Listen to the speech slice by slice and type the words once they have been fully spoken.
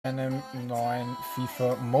Einem neuen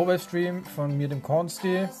FIFA Mobile Stream von mir, dem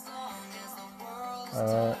Consti.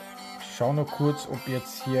 Schau nur kurz, ob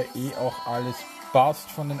jetzt hier auch alles passt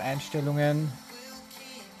von den Einstellungen.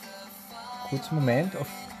 Kurz Moment, auf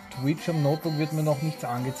Twitch am Notebook wird mir noch nichts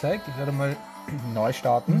angezeigt. Ich werde mal neu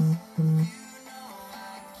starten.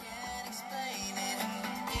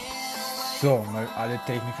 So, mal alle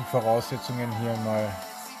technischen Voraussetzungen hier mal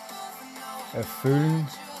erfüllen.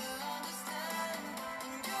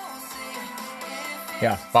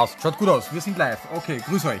 Ja, passt. Schaut gut aus. Wir sind live. Okay,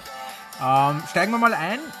 grüß euch. Steigen wir mal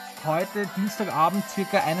ein. Heute Dienstagabend,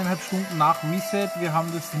 circa 1,5 Stunden nach Reset. Wir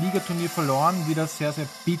haben das Ligaturnier verloren. Wieder sehr, sehr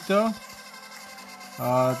bitter.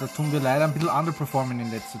 Da tun wir leider ein bisschen underperformen in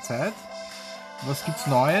letzter Zeit. Was gibt's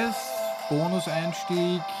Neues?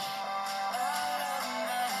 Bonuseinstieg.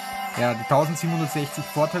 Ja, die 1760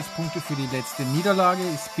 Vorteilspunkte für die letzte Niederlage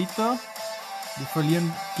ist bitter. Wir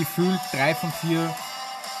verlieren gefühlt 3 von 4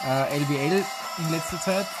 LBL in letzter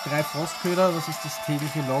Zeit. 3 Frostköder, das ist das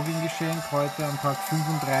tägliche Login-Geschenk. Heute am Tag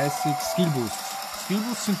 35 Skillboosts.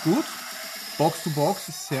 Skillboosts sind gut. Box to Box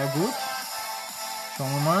ist sehr gut. Schauen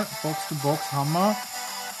wir mal. Box to Box haben wir.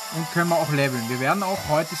 Und können wir auch leveln. Wir werden auch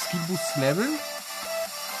heute Skillboosts leveln.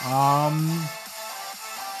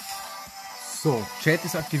 So, Chat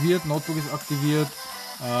ist aktiviert, Notebook ist aktiviert.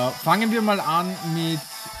 Fangen wir mal an mit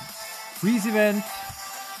Freeze Event.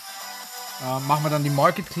 Machen wir dann die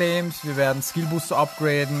Market Claims, wir werden Skillbooster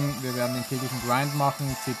upgraden, wir werden den täglichen Grind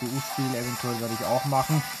machen, CPU-Spiel eventuell werde ich auch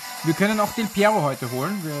machen. Wir können auch Del Piero heute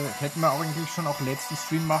holen, hätten wir eigentlich schon auch letzten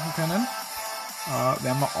Stream machen können.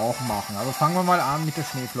 Werden wir auch machen. Aber fangen wir mal an mit der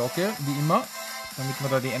Schneeflocke, wie immer, damit wir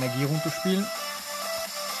da die Energie runterspielen.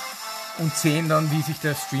 Und sehen dann, wie sich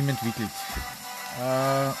der Stream entwickelt.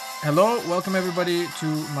 Hello, welcome everybody to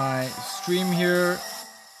my stream here.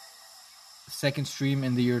 Second stream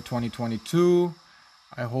in the year 2022.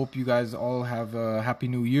 I hope you guys all have a happy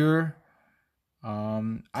new year.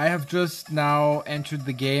 I have just now entered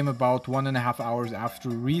the game about 1.5 hours after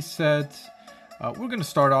reset. We're going to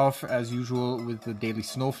start off as usual with the daily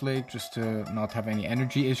snowflake just to not have any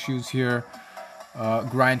energy issues here.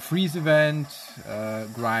 Grind freeze event,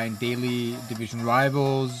 grind daily division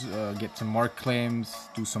rivals, get some mark claims,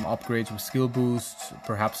 do some upgrades with skill boosts,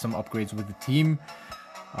 perhaps some upgrades with the team.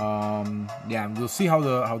 Yeah, and we'll see how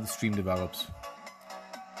the stream develops.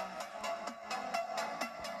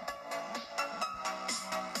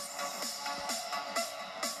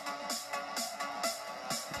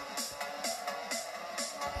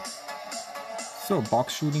 So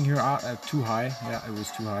box shooting here too high. Yeah, it was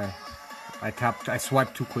too high. I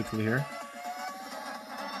swiped too quickly here.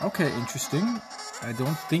 Okay, interesting. I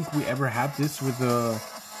don't think we ever had this with a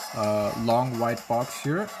long white box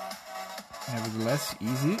here. Nevertheless,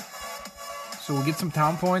 easy. So we'll get some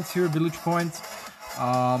town points here, village points.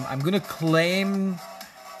 I'm gonna claim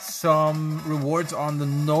some rewards on the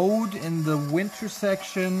node in the winter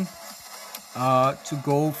section to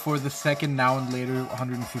go for the second now and later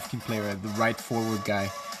 115 player, the right forward guy.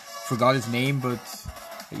 Forgot his name, but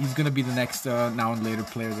he's gonna be the next now and later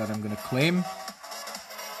player that I'm gonna claim.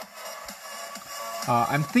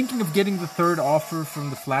 I'm thinking of getting the third offer from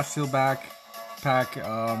the flash sale pack,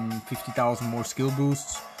 50,000 more skill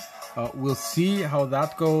boosts. We'll see how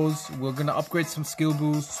that goes. We're gonna upgrade some skill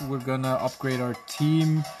boosts. We're gonna upgrade our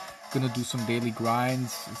team. Gonna do some daily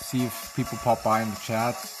grinds. See if people pop by in the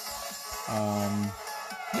chat.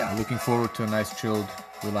 Yeah, looking forward to a nice, chilled,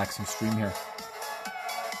 relaxing stream here.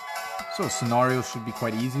 So scenarios should be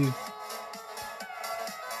quite easy.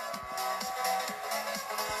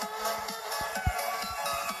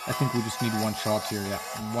 I think we just need one shot here, yeah.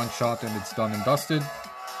 One shot and it's done and dusted.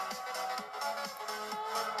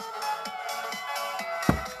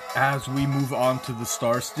 As we move on to the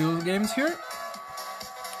Star Steel games here.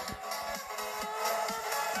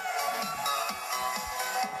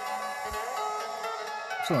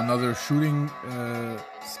 So another shooting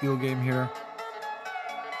skill game here.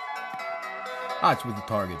 Ah, it's with the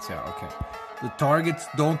targets, yeah, okay. The targets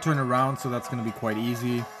don't turn around, so that's going to be quite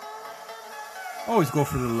easy. Always go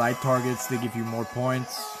for the light targets, they give you more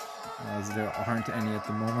points, as there aren't any at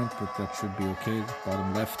the moment, but that should be okay.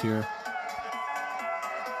 Bottom left here.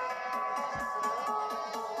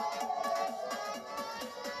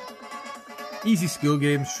 Easy skill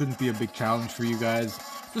games, shouldn't be a big challenge for you guys.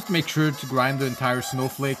 Just make sure to grind the entire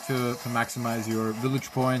snowflake to maximize your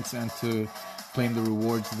village points and to claim the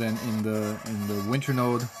rewards then in the winter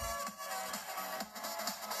node.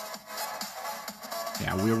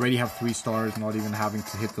 Yeah, we already have 3 stars, not even having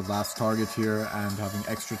to hit the last target here and having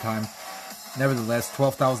extra time. Nevertheless,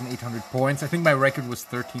 12,800 points. I think my record was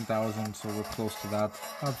 13,000, so we're close to that.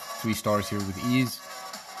 I have 3 stars here with ease.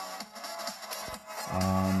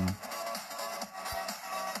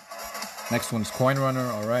 Next one's Coin Runner,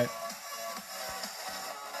 alright.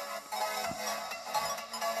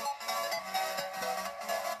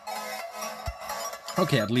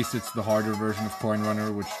 Okay, at least it's the harder version of Coin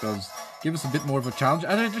Runner, which does give us a bit more of a challenge.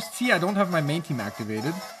 And I just see I don't have my main team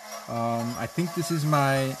activated. I think this is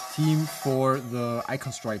my team for the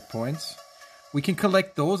Icon Strike points. We can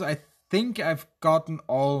collect those. I think I've gotten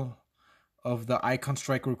all of the Icon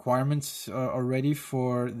Strike requirements already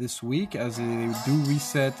for this week, as they do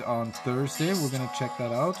reset on Thursday. We're going to check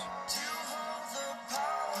that out.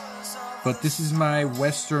 But this is my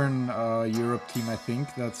Western Europe team, I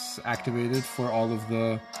think, that's activated for all of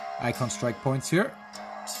the Icon Strike points here.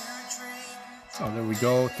 Oh, there we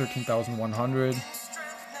go, 13,100.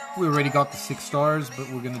 We already got the 6 stars, but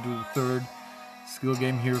we're going to do the third skill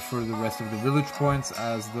game here for the rest of the village points,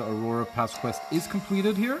 as the Aurora Pass quest is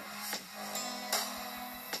completed here.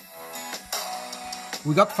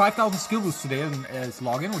 We got 5,000 skill boosts today as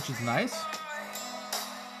login, which is nice.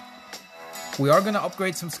 We are going to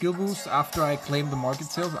upgrade some skill boosts after I claim the market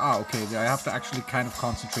sales. Ah, okay, I have to actually kind of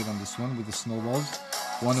concentrate on this one with the snowballs.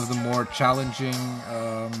 One of the more challenging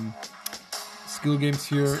skill games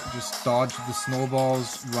here. Just dodge the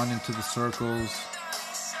snowballs, run into the circles.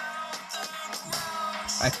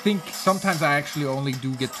 I think sometimes I actually only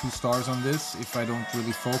do get 2 stars on this if I don't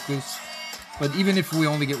really focus. But even if we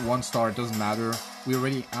only get 1 star, it doesn't matter. We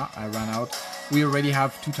already... I ran out. We already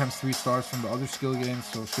have 2 times 3 stars from the other skill games,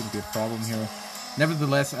 so it shouldn't be a problem here.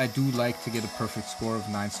 Nevertheless, I do like to get a perfect score of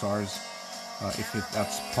 9 stars, if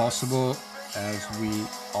that's possible, as we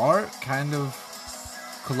are kind of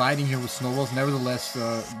colliding here with snowballs. Nevertheless,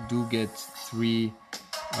 do get 3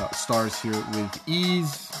 stars here with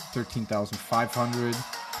ease, 13,500.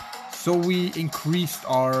 So we increased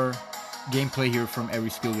our gameplay here from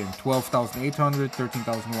every skill game. 12,800,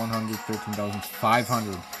 13,100,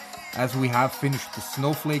 13,500. As we have finished the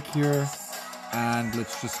snowflake here, and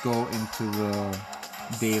let's just go into the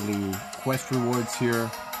daily quest rewards here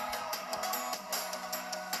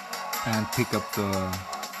and pick up the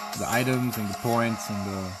items and the points and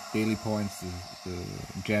the daily points, the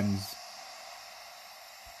gems.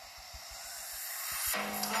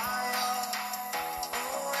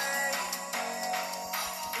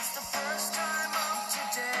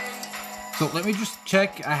 So let me just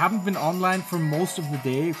check. I haven't been online for most of the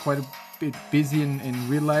day, quite a bit busy in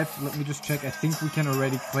real life. Let me just check. I think we can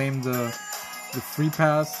already claim the free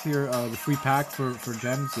pass here, the free pack for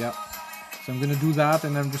gems. Yeah. So I'm gonna do that,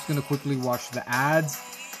 and I'm just gonna quickly watch the ads,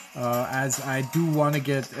 as I do want to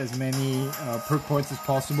get as many perk points as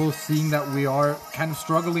possible, seeing that we are kind of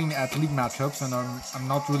struggling at league matchups, and I'm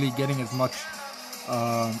not really getting as much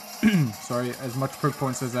as much perk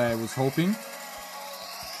points as I was hoping.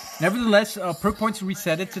 Nevertheless, perk points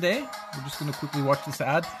resetted today. We're just going to quickly watch this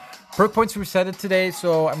ad. Perk points resetted today,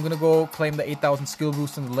 so I'm going to go claim the 8,000 skill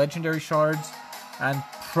boost and the legendary shards, and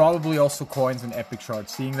probably also coins and epic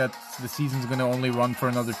shards. Seeing that the season's going to only run for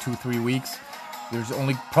another 2-3 weeks, there's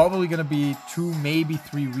only probably going to be 2, maybe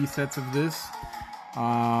 3 resets of this.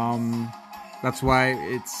 That's why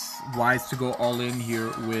it's wise to go all in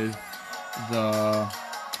here with the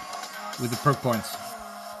perk points.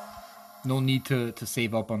 No need to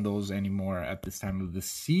save up on those anymore at this time of the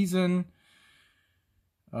season.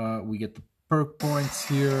 We get the perk points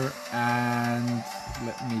here, and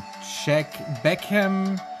let me check.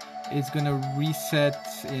 Beckham is going to reset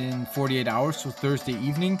in 48 hours, so Thursday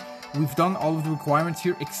evening. We've done all of the requirements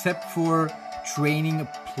here except for training a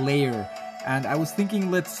player. And I was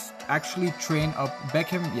thinking, let's actually train up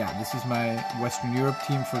Beckham. Yeah, this is my Western Europe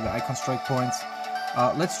team for the Icon Strike points.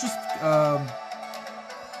 Let's just...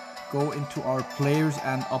 go into our players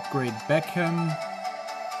and upgrade Beckham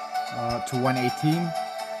to 118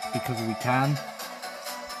 because we can.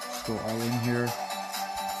 Just go all in here.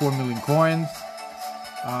 4 million coins.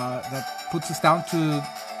 That puts us down to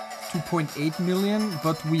 2.8 million,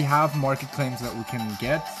 but we have market claims that we can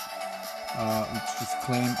get. Let's just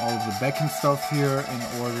claim all of the Beckham stuff here in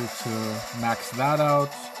order to max that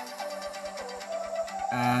out.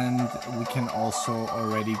 And we can also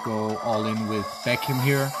already go all in with Beckham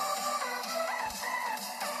here.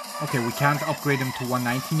 Okay, we can't upgrade him to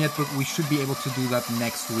 119 yet, but we should be able to do that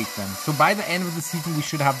next week then. So by the end of the season, we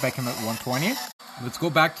should have Beckham at 120. Let's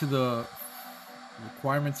go back to the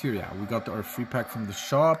requirements here. Yeah, we got our free pack from the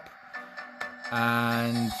shop.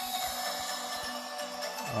 And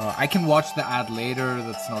I can watch the ad later.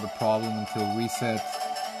 That's not a problem until reset.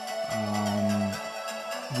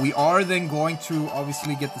 We are then going to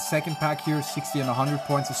obviously get the second pack here, 60 and 100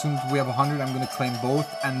 points. As soon as we have 100, I'm going to claim both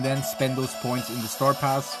and then spend those points in the Star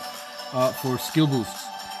Pass for skill boosts.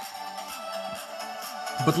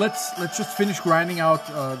 But let's just finish grinding out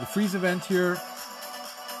the freeze event here.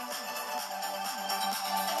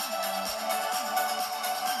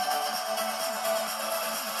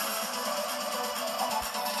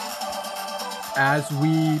 As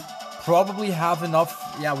we probably have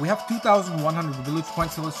enough, yeah, we have 2,100 village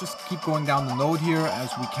points, so let's just keep going down the node here as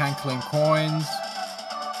we can claim coins.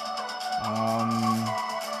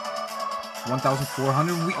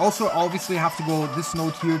 1,400. We also obviously have to go this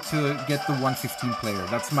node here to get the 115 player.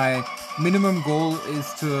 That's my minimum goal,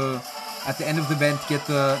 is to, at the end of the event, get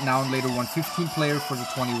the now and later 115 player for the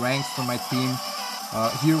 20 ranks for my team.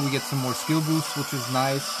 Here we get some more skill boosts, which is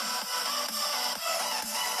nice.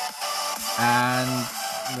 And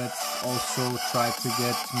let's also try to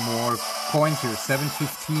get more coins here.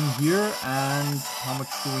 715 here, and how much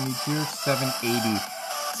do we need here? 780.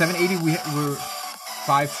 780, we're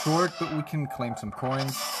 5 short, but we can claim some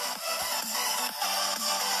coins.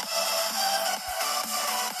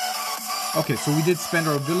 Okay, so we did spend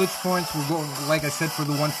our village points. We're going, like I said, for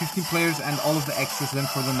the 115 players and all of the extras then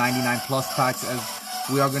for the 99 plus packs, as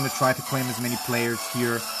we are going to try to claim as many players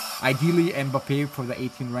here. Ideally Mbappe for the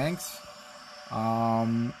 18 ranks.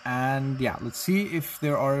 And yeah, let's see if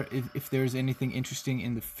there's anything interesting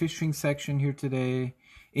in the fishing section here today.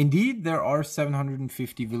 Indeed, there are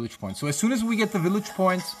 750 village points. So as soon as we get the village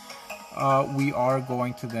points, we are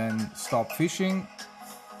going to then stop fishing.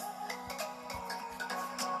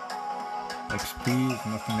 XP is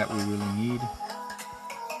nothing that we really need.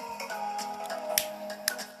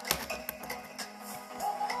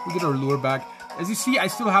 We get our lure back. As you see, I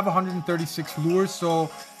still have 136 lures, so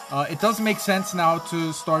it does make sense now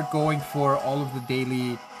to start going for all of the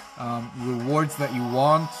daily rewards that you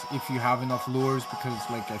want if you have enough lures, because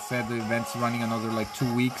like I said, the event's running another like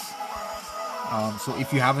 2 weeks. So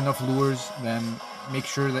if you have enough lures, then make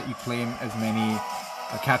sure that you claim as many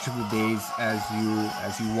catch of the days as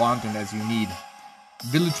you want and as you need.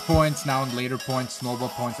 Village points, now and later points, snowball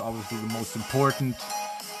points, obviously the most important.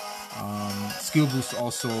 Skill boost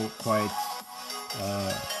also quite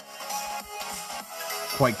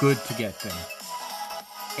good to get them.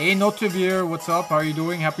 Hey Notivir, what's up? How are you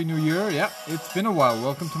doing? Happy New Year. Yeah, it's been a while.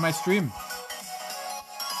 Welcome to my stream.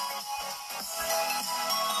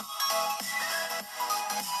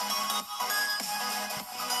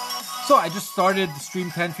 So I just started the stream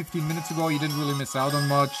 10-15 minutes ago. You didn't really miss out on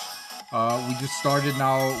much. We just started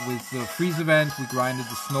now with the freeze event. We grinded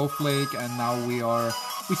the snowflake, and now we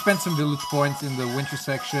spent some village points in the winter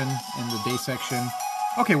section, in the day section.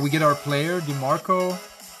 Okay, we get our player, DeMarco,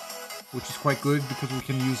 which is quite good because we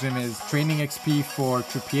can use him as training XP for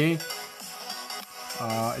Trippier.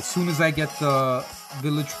 As soon as I get the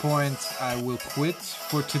village points, I will quit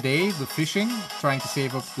for today, the fishing, trying to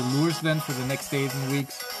save up the lures then for the next days and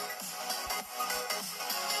weeks.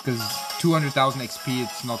 Because 200,000 XP,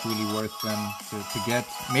 it's not really worth them to get.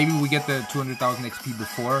 Maybe we get the 200,000 XP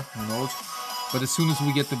before, who knows. But as soon as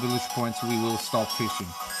we get the village points, we will stop fishing.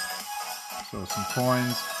 So some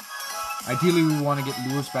coins. Ideally, we want to get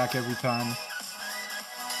lures back every time.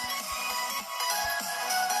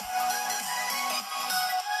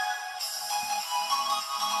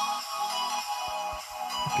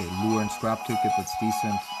 Okay, lure and scrap ticket, that's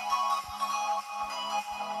decent.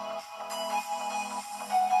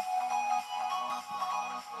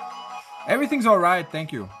 Everything's alright,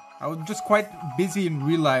 thank you. I was just quite busy in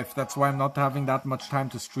real life, that's why I'm not having that much time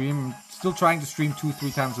to stream. I'm still trying to stream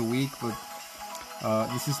 2-3 times a week, but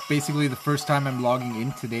this is basically the first time I'm logging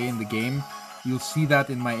in today in the game. You'll see that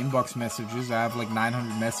in my inbox messages. I have like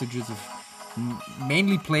 900 messages of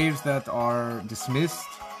mainly players that are dismissed.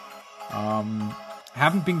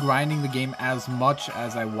 Haven't been grinding the game as much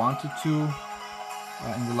as I wanted to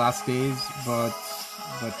in the last days, but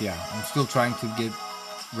yeah, I'm still trying to get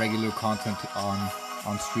regular content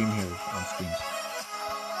on stream here, on streams.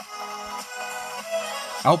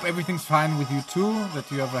 I hope everything's fine with you too, that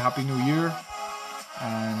you have a happy new year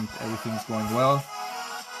and everything's going well.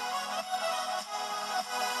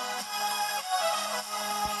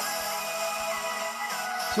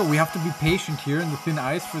 So we have to be patient here in the thin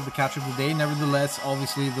ice for the catch of the day. Nevertheless,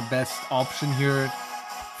 obviously the best option here,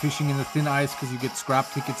 fishing in the thin ice, because you get scrap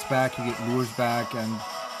tickets back, you get lures back, and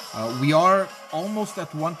we are almost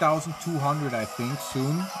at 1,200, I think,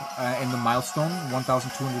 soon in the milestone,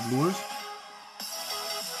 1,200 lures.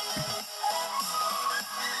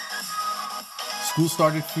 School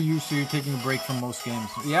started for you, so you're taking a break from most games.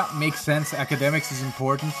 Yeah, makes sense. Academics is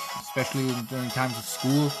important, especially during times of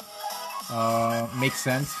school. Makes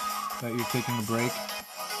sense that you're taking a break.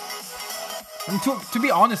 I mean, to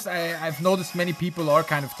be honest, I've noticed many people are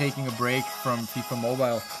kind of taking a break from FIFA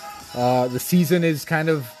Mobile. The season is kind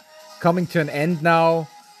of coming to an end now,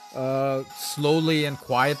 slowly and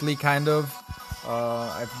quietly, kind of.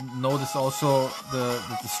 I've noticed also the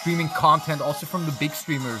streaming content also from the big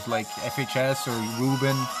streamers like FHS or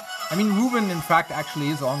Ruben. I mean, Ruben in fact actually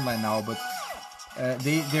is online now, but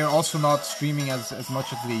they're also not streaming as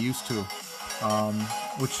much as they used to,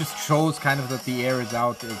 which just shows kind of that the air is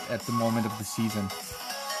out at the moment of the season.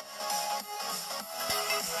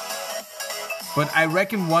 But I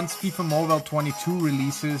reckon once FIFA Mobile 22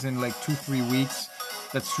 releases in like 2-3 weeks,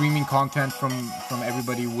 that streaming content from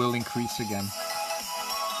everybody will increase again.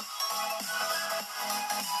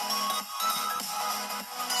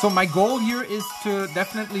 So my goal here is to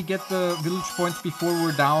definitely get the village points before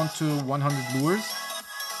we're down to 100 lures.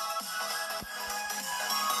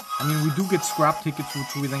 I mean, we do get scrap tickets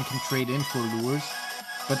which we then can trade in for lures,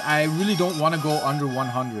 but I really don't want to go under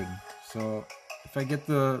 100. So if I get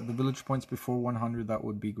the village points before 100, that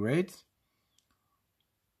would be great.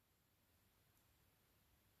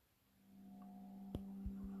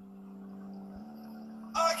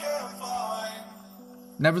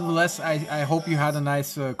 Nevertheless, I hope you had a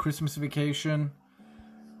nice Christmas vacation.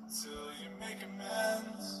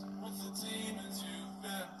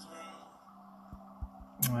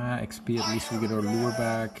 XP, at least we get our lure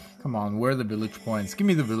back. Come on, where are the village points? Give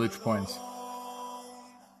me the village points.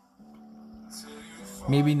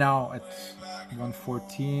 Maybe now at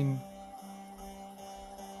 114.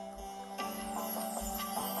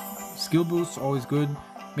 Skill boost, always good.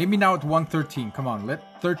 Maybe now at 113. Come on,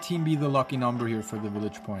 let 13 be the lucky number here for the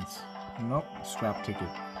village points. Nope, scrap ticket.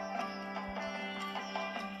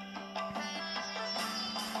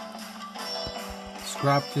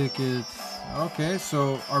 Scrap ticket. Okay,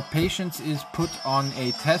 so our patience is put on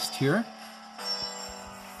a test here.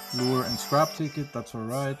 Lure and scrap ticket, that's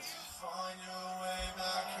alright.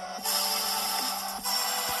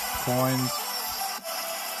 Coins.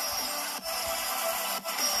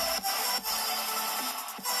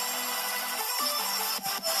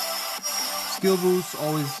 Skill boost,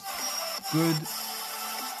 always good.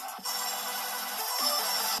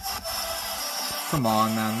 Come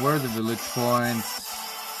on, man, where are the village points?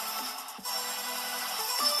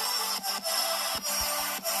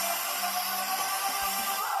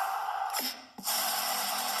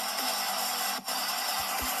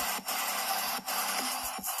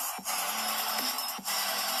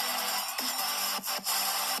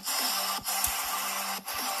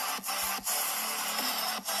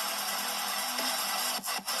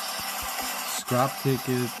 Scrap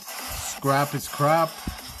ticket. Scrap is crap.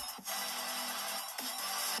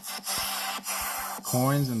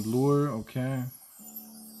 Coins and lure, okay.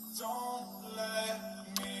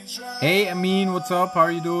 Hey Amin, what's up? How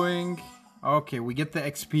are you doing? Okay, we get the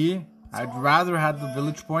XP. I'd rather have the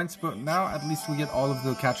village points, but now at least we get all of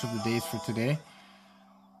the catch of the days for today.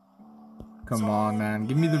 Come on, man.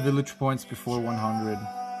 Give me the village points before 100.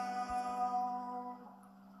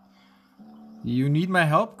 You need my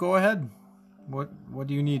help? Go ahead. What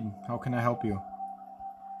do you need? How can I help you?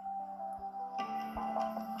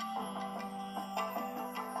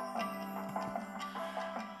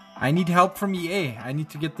 I need help from EA. I need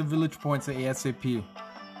to get the village points at ASAP.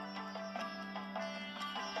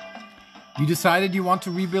 You decided you want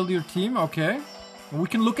to rebuild your team? Okay. We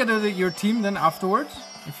can look at your team then afterwards,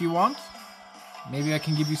 if you want. Maybe I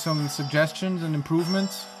can give you some suggestions and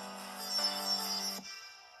improvements.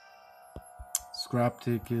 Scrap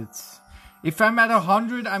tickets. If I'm at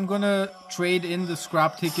 100, I'm gonna trade in the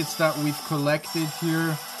scrap tickets that we've collected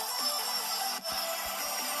here.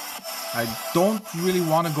 I don't really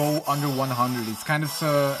want to go under 100. It's kind of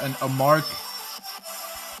a mark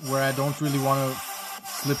where I don't really want to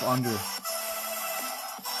slip under.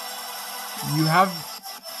 You have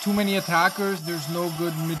too many attackers, there's no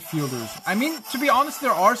good midfielders. I mean, to be honest, there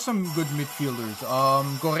are some good midfielders.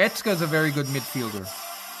 Goretzka is a very good midfielder.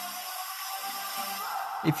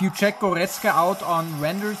 If you check Goretzka out on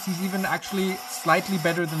renders, he's even actually slightly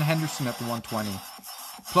better than Henderson at the 120.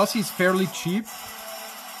 Plus, he's fairly cheap.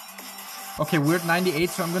 Okay, we're at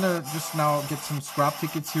 98, so I'm gonna just now get some scrap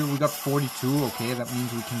tickets here. We got 42, okay, that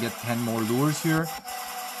means we can get 10 more lures here.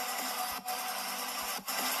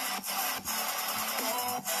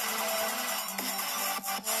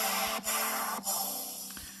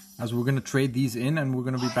 As we're gonna trade these in and we're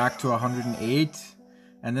gonna be back to 108.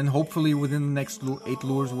 And then hopefully within the next 8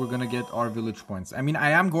 lures, we're gonna get our village points. I mean,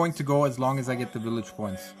 I am going to go as long as I get the village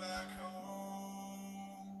points.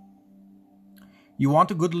 You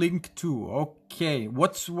want a good link too. Okay,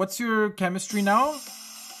 what's your chemistry now?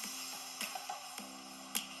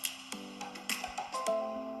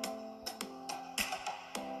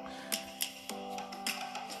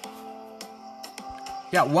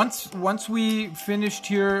 yeah, once we finished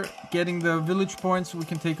here getting the village points, we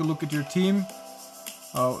can take a look at your team.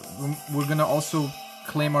 We're gonna also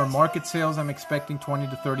claim our market sales. I'm expecting 20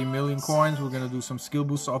 to 30 million coins. We're gonna do some skill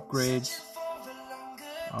boost upgrades.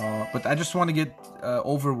 But I just want to get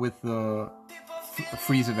over with the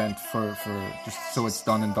freeze event for just so it's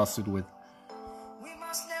done and dusted with.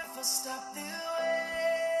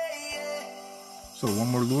 So one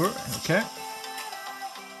more lure, okay.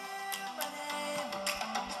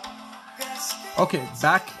 Okay,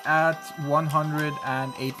 back at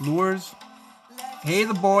 108 lures. Hey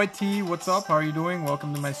the boy T, what's up? How are you doing?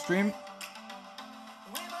 Welcome to my stream.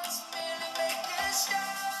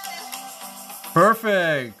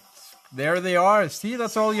 Perfect. There they are. See,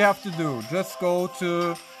 that's all you have to do. Just go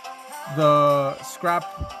to the scrap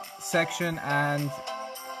section and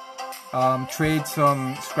trade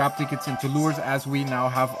some scrap tickets into lures, as we now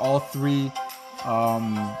have all 3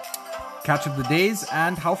 catch of the days.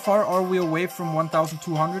 And how far are we away from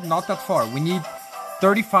 1,200? Not that far. We need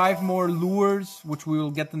 35 more lures, which we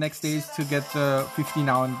will get the next days to get the 50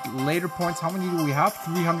 now and later points. How many do we have?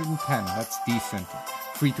 310. That's decent.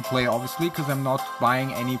 Free to play, obviously, because I'm not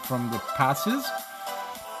buying any from the passes.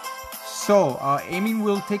 So, Amin,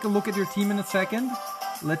 we'll take a look at your team in a second.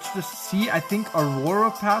 Let's just see. I think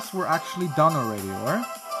Aurora Pass were actually done already, or?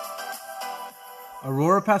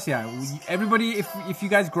 Aurora Pass, yeah. Everybody, if you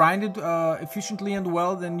guys grinded efficiently and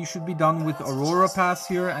well, then you should be done with Aurora Pass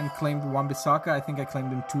here and claimed Wan-Bissaka. I think I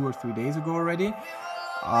claimed him 2 or 3 days ago already.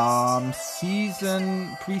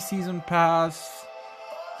 Preseason pass.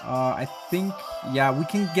 I think, yeah, we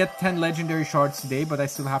can get 10 legendary shards today, but I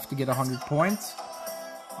still have to get 100 points.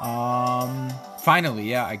 Finally,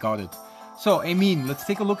 yeah, I got it. So, Amin, let's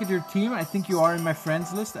take a look at your team. I think you are in my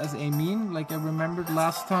friends list as Amin, like I remembered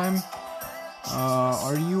last time.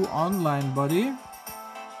 Are you online, buddy?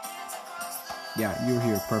 Yeah, you're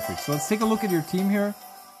here. Perfect. So let's take a look at your team here.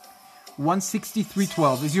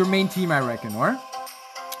 163-12 is your main team, I reckon, or?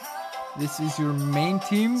 This is your main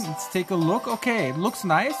team. Let's take a look. Okay, it looks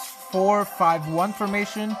nice. 4-5-1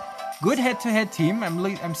 formation. Good head-to-head team.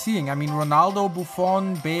 I'm seeing. I mean, Ronaldo,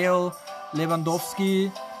 Buffon, Bale,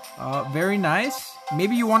 Lewandowski. Very nice.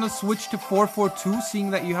 Maybe you want to switch to 4-4-2,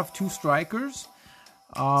 seeing that you have 2 strikers.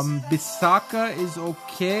 Bissaka is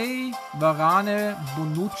okay. Varane,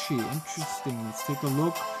 Bonucci. Interesting. Let's take a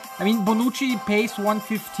look. I mean, Bonucci, pace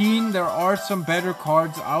 115. There are some better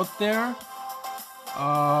cards out there.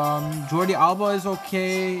 Jordi Alba is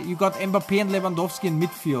okay. You got Mbappe and Lewandowski in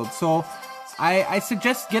midfield. So I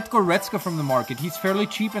suggest get Goretzka from the market. He's fairly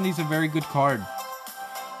cheap and he's a very good card.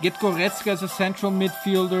 Get Goretzka as a central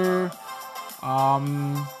midfielder.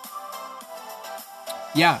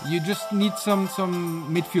 Yeah, you just need some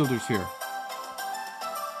midfielders here.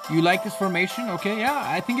 You like this formation? Okay, yeah,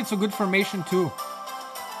 I think it's a good formation too.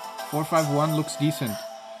 4-5-1 looks decent.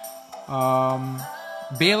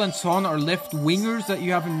 Bale and Son are left wingers that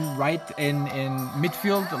you have in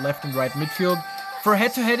midfield, the left and right midfield. For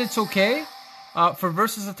head-to-head, it's okay. For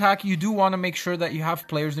versus attack, you do want to make sure that you have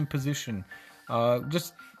players in position.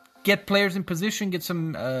 Just get players in position, get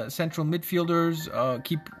some central midfielders,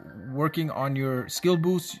 keep working on your skill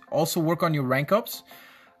boosts, also work on your rank ups.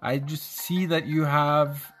 I just see that you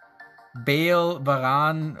have Bale,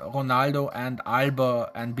 Varane, Ronaldo, and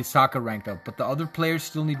Alba and Bissaka ranked up, but the other players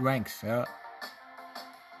still need ranks. Yeah.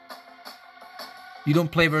 You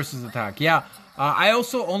don't play versus attack. Yeah, I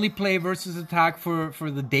also only play versus attack for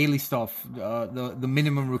the daily stuff, the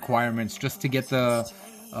minimum requirements, just to get the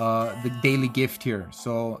daily gift here.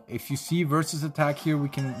 So if you see versus attack here, we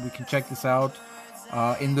can check this out.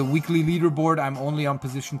 In the weekly leaderboard, I'm only on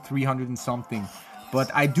position 300 and something, but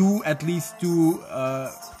I do at least do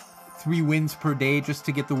 3 wins per day just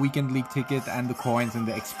to get the weekend league ticket and the coins and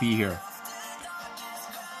the XP here.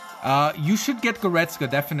 You should get Goretzka,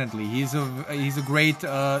 definitely. He's a great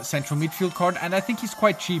central midfield card, and I think he's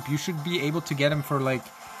quite cheap. You should be able to get him for like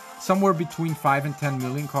somewhere between 5 and 10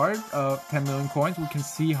 million 10 million coins. We can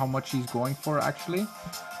see how much he's going for actually.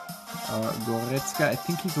 Goretzka, I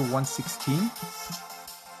think he's a 116.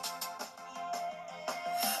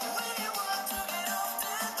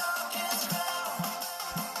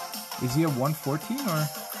 Is he a 114 or?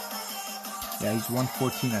 Yeah, he's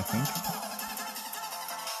 114, I think.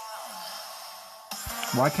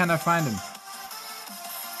 Why can't I find him?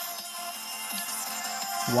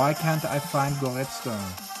 Why can't I find Goretzka?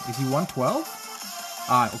 Is he 112?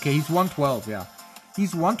 Ah, okay, he's 112, yeah.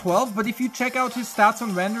 He's 112, but if you check out his stats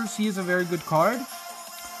on vendors, he is a very good card.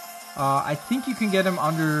 I think you can get him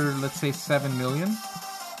under, let's say, 7 million.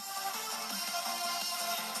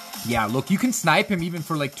 Yeah, look, you can snipe him even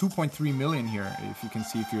for like 2.3 million here, if you can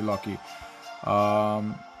see if you're lucky.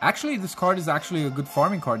 Actually, this card is actually a good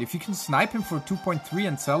farming card. If you can snipe him for 2.3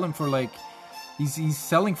 and sell him for like, he's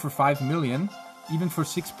selling for 5 million, even for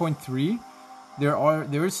 6.3.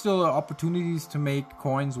 There is still opportunities to make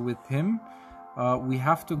coins with him. We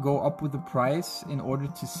have to go up with the price in order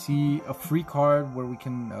to see a free card where we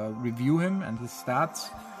can review him and his stats.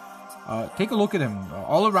 Take a look at him.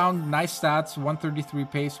 All around nice stats, 133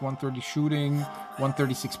 pace, 130 shooting,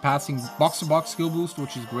 136 passing, box-to-box skill boost,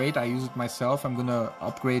 which is great. I use it myself. I'm gonna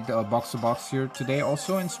upgrade box-to-box here today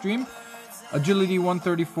also in stream. Agility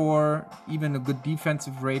 134, even a good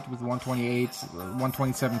defensive rate with 128,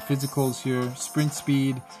 127 physicals here. Sprint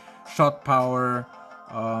speed, shot power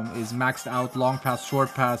is maxed out, long pass,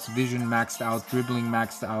 short pass, vision maxed out, dribbling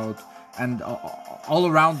maxed out, and all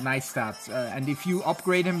around nice stats. And if you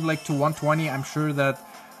upgrade him like to 120, I'm sure that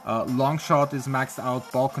long shot is maxed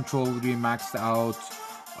out, ball control would be maxed out,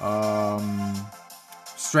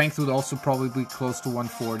 strength would also probably be close to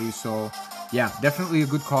 140. So yeah, definitely a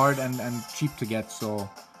good card and cheap to get, so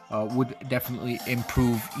would definitely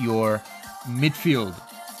improve your midfield.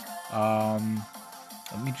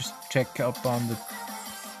 Let me just check up on the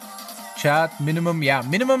chat. Minimum, yeah,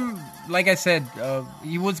 minimum, like I said,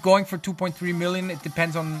 he was going for 2.3 million. It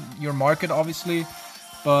depends on your market, obviously,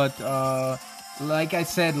 but like I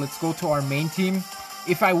said, let's go to our main team.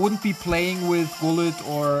 If I wouldn't be playing with Gullit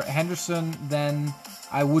or Henderson, then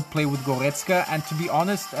I would play with Goretzka. And to be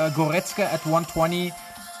honest, Goretzka at 120,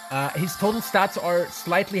 his total stats are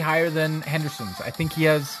slightly higher than Henderson's. I think he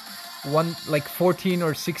has 14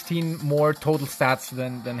 or 16 more total stats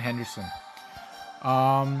than Henderson.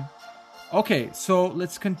 Okay, so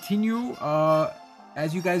let's continue.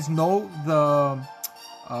 As you guys know,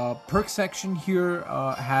 the perk section here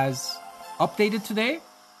has updated today.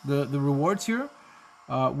 The rewards here.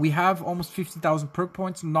 We have almost 50,000 perk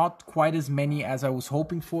points, not quite as many as I was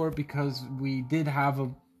hoping for, because we did have a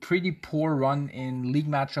pretty poor run in league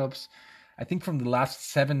matchups. I think from the last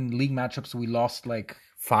 7 league matchups, we lost like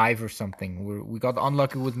 5 or something. We got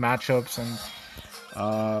unlucky with matchups, and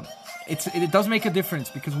it does make a difference,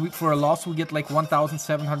 because for a loss we get like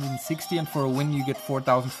 1,760, and for a win you get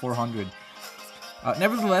 4,400.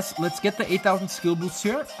 Nevertheless, let's get the 8,000 skill boosts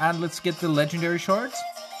here, and let's get the legendary shards.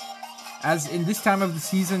 As in this time of the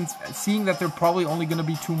season, seeing that there are probably only going to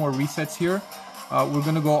be 2 more resets here, we're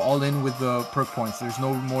going to go all in with the perk points. There's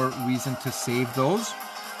no more reason to save those.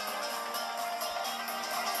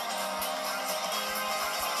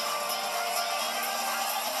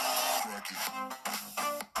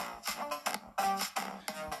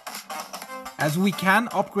 As we can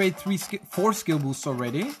upgrade 4 skill boosts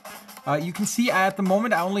already. You can see at the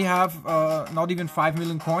moment I only have not even 5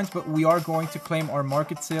 million coins, but we are going to claim our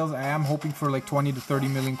market sales. I am hoping for like 20 to 30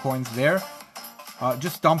 million coins there.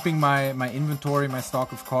 Just dumping my inventory, my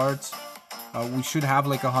stock of cards. We should have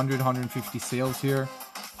like 100, 150 sales here.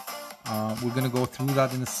 We're going to go through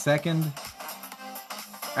that in a second.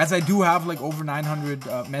 As I do have like over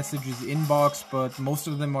 900 messages inbox, but most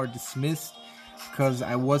of them are dismissed because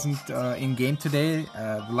I wasn't in game today.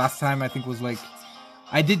 The last time I think was like,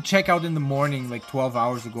 I did check out in the morning, like 12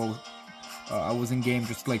 hours ago. I was in game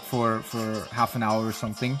just like for half an hour or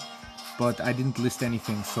something, but I didn't list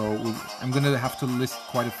anything. So I'm going to have to list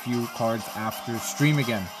quite a few cards after stream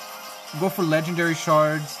again. Go for legendary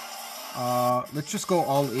shards. Let's just go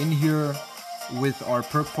all in here with our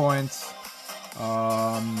perk points.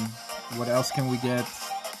 What else can we get?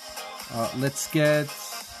 Let's get...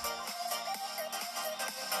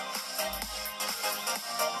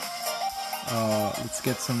 let's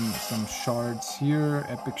get some shards here,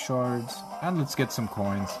 epic shards, and let's get some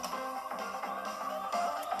coins.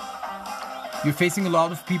 You're facing a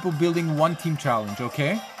lot of people building one team challenge,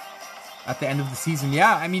 okay? At the end of the season.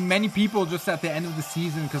 Yeah, I mean, many people just at the end of the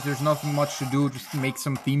season, because there's nothing much to do, just make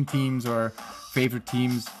some theme teams or favorite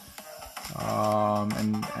teams,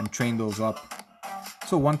 and train those up.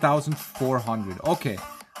 So 1,400. Okay.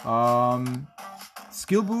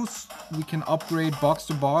 Skill boosts, we can upgrade box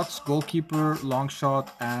to box, goalkeeper, long shot,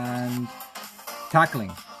 and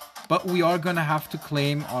tackling. But we are gonna have to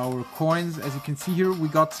claim our coins. As you can see here, we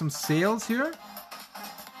got some sales here.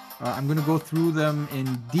 I'm gonna go through them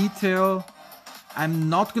in detail. I'm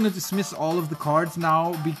not gonna dismiss all of the cards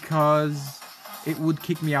now because it would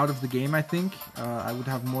kick me out of the game, I think. I would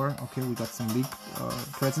have more. Okay, we got some league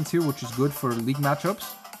presence here, which is good for league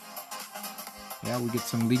matchups. Yeah, we get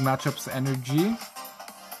some league matchups energy.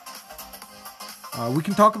 We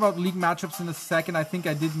can talk about league matchups in a second. I think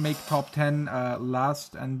I did make top 10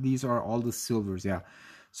 last, and these are all the silvers, yeah.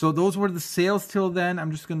 So those were the sales till then.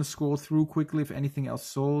 I'm just going to scroll through quickly if anything else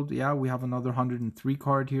sold. Yeah, we have another 103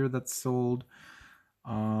 card here that's sold.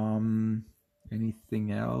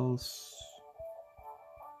 Anything else?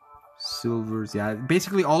 Silvers, yeah.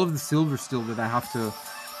 Basically all of the silvers still that I have to...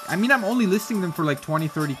 I mean, I'm only listing them for like 20,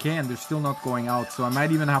 30k and they're still not going out. So I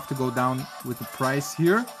might even have to go down with the price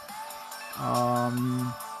here.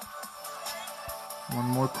 One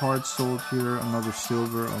more card sold here. Another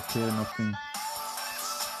silver. Okay, nothing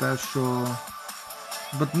special.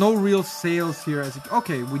 But no real sales here.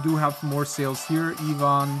 Okay, we do have more sales here.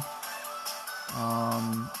 Ivan.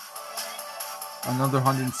 Another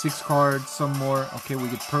 106 cards. Some more. Okay, we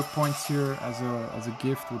get perk points here as a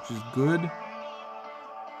gift, which is good.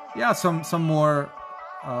 Yeah, some more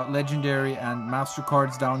legendary and master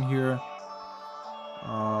cards down here.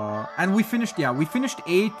 And we finished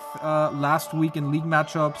 8th last week in league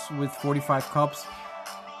matchups with 45 cups.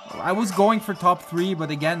 I was going for top 3,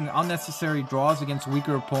 but again, unnecessary draws against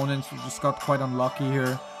weaker opponents. We just got quite unlucky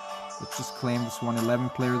here. Let's just claim this 111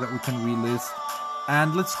 player that we can relist.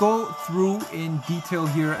 And let's go through in detail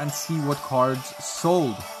here and see what cards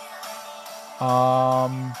sold.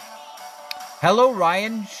 Hello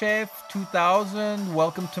Ryan Chef 2000,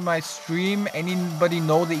 welcome to my stream. Anybody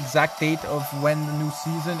know the exact date of when the new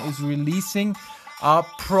season is releasing?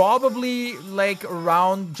 Probably like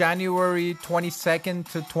around January 22nd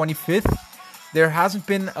to 25th. There hasn't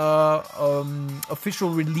been a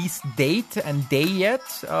official release date and day yet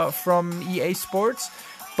from EA Sports,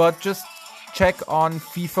 but just check on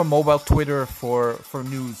FIFA Mobile Twitter for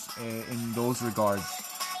news in those regards.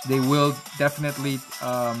 They will definitely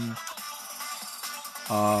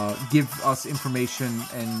give us information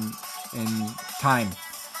in time.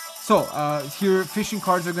 So here fishing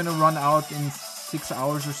cards are gonna run out in 6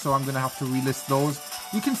 hours or so. I'm gonna have to relist those.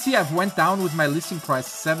 You can see I've went down with my listing price,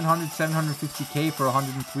 700, 750k for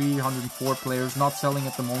 103, 104 players, not selling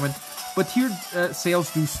at the moment. But here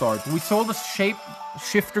sales do start. We sold a shape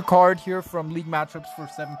shifter card here from league matchups for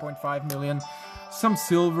 7.5 million. Some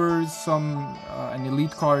silvers, an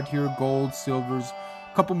elite card here, gold, silvers.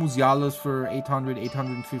 Couple Musialas for 800,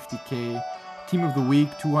 850k. Team of the week,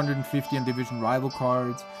 250 and division rival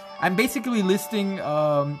cards. I'm basically listing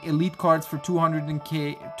elite cards for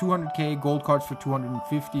 200k, gold cards for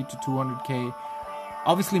 250 to 200k.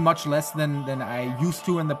 Obviously much less than I used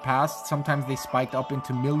to in the past. Sometimes they spiked up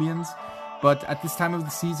into millions. But at this time of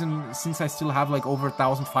the season, since I still have like over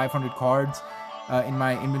 1,500 cards in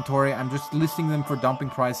my inventory, I'm just listing them for dumping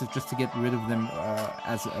prices just to get rid of them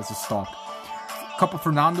as a stock. Couple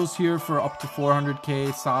Fernandos here for up to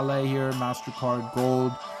 400k. Salah here, MasterCard,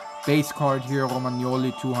 gold. Base card here,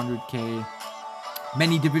 Romagnoli, 200k.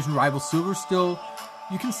 Many division rival silver still.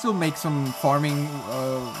 You can still make some farming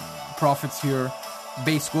profits here.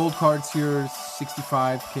 Base gold cards here,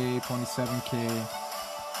 65k, 27k.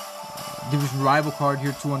 Division rival card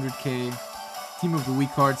here, 200k. Team of the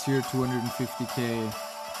week cards here, 250k.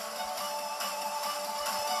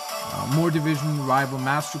 More division rival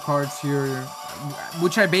master cards here,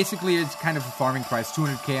 which I basically is kind of a farming price,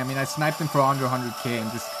 200k. I mean, I sniped them for under 100k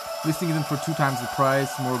and just listing them for 2 times the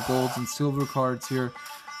price. More golds and silver cards here.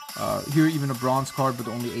 Here even a bronze card, but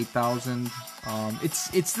only 8,000.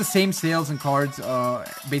 It's the same sales and cards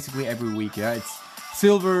basically every week. Yeah, it's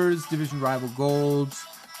silvers, division rival golds,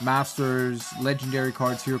 masters, legendary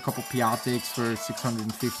cards here. A couple Piatics for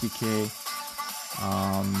 650k.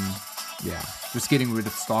 Yeah, just getting rid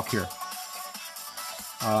of stock here.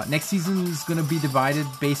 Next season is going to be divided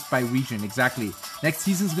based by region. Exactly. Next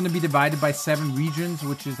season is going to be divided by 7 regions,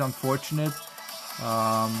 which is unfortunate.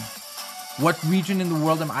 What region in the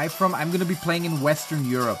world am I from? I'm going to be playing in Western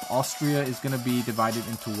Europe. Austria is going to be divided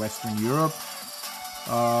into Western Europe.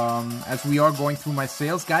 As we are going through my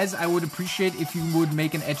sales. Guys, I would appreciate if you would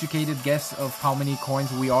make an educated guess of how many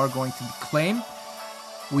coins we are going to claim.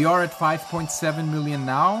 We are at 5.7 million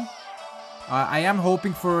now. I am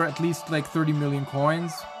hoping for at least like 30 million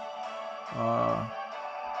coins.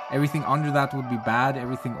 Everything under that would be bad.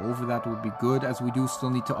 Everything over that would be good, as we do still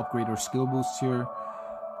need to upgrade our skill boosts here.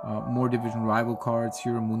 More division rival cards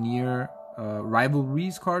here. Munir,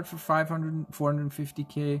 rivalries card for 500,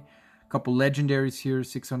 450k. Couple legendaries here,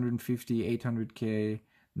 650, 800k.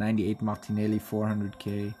 98 Martinelli,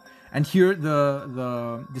 400k. And here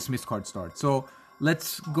the dismissed card starts. So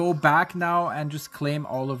let's go back now and just claim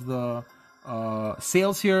all of the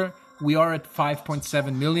sales here. We are at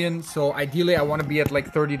 5.7 million, so ideally I want to be at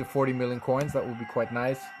like 30 to 40 million coins. That would be quite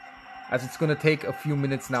nice, as it's going to take a few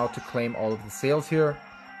minutes now to claim all of the sales here.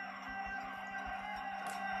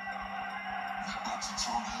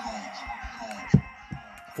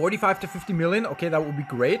 $45 to 50 million. Okay, that would be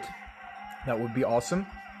great. That would be awesome.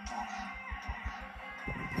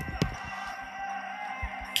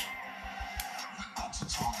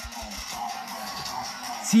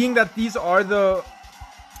 seeing that these are the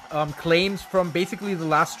claims from basically the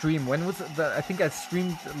last stream. When was the? I think I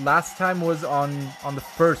streamed last time was on the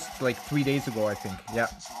 1st, like 3 days ago. I think, yeah,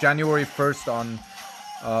 January 1st on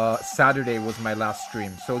Saturday was my last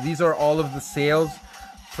stream. So these are all of the sales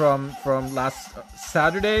from last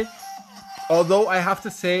Saturday. Although I have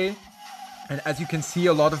to say, and as you can see,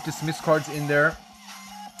 a lot of dismissed cards in there.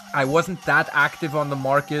 I wasn't that active on the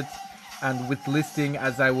market and with listing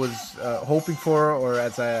as I was hoping for, or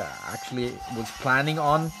as I actually was planning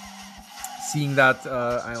on, seeing that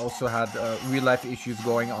I also had real life issues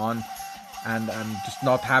going on, and I'm just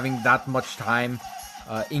not having that much time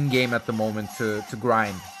in game at the moment to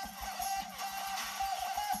grind.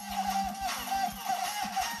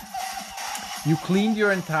 You cleaned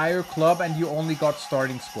your entire club and you only got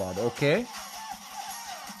starting squad. Okay.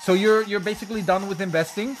 So you're basically done with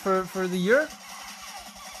investing for the year?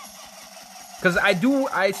 Because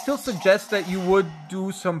I still suggest that you would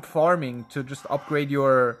do some farming to just upgrade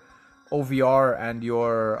your OVR and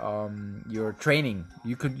your training.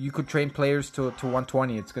 You could train players to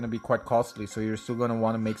 120. It's going to be quite costly, so you're still going to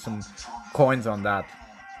want to make some coins on that.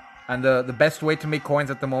 And the best way to make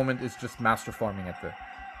coins at the moment is just master farming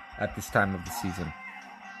at this time of the season.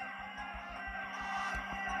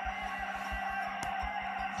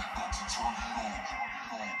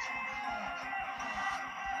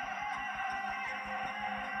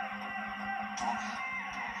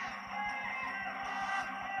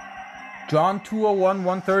 John 201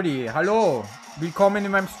 130. Hallo, willkommen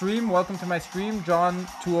in meinem Stream. Welcome to my stream, John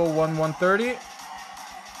 201 130.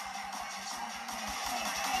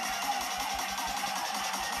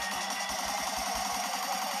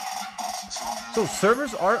 So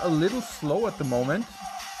servers are a little slow at the moment.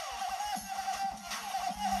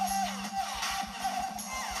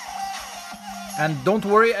 And don't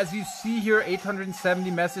worry, as you see here, 870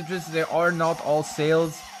 messages, they are not all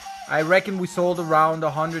sales. I reckon we sold around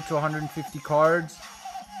 100 to 150 cards.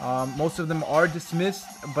 Most of them are dismissed,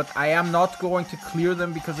 but I am not going to clear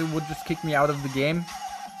them because it would just kick me out of the game.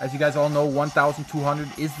 As you guys all know,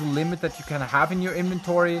 1,200 is the limit that you can have in your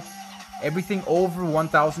inventory. Everything over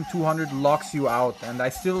 1,200 locks you out, and I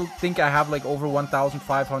still think I have like over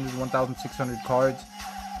 1,500, 1,600 cards.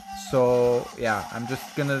 So yeah, I'm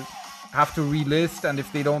just gonna have to relist, and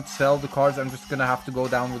if they don't sell the cards, I'm just gonna have to go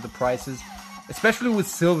down with the prices. Especially with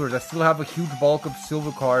silvers, I still have a huge bulk of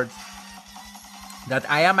silver cards that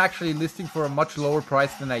I am actually listing for a much lower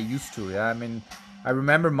price than I used to. Yeah, I mean, I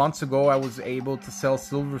remember months ago I was able to sell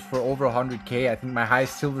silvers for over 100k. I think my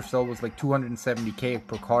highest silver sell was like 270k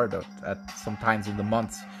per card at some times in the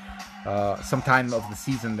months, some time of the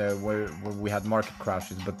season there where we had market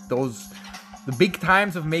crashes. But the big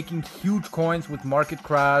times of making huge coins with market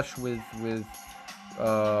crash, with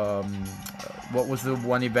what was the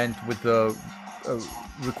one event with the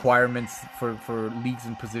requirements for leagues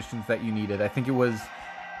and positions that you needed? I think it was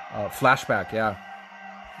Flashback. Yeah,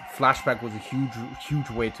 Flashback was a huge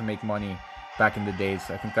way to make money back in the days.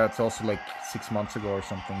 I think that's also like 6 months ago or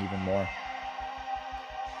something, even more.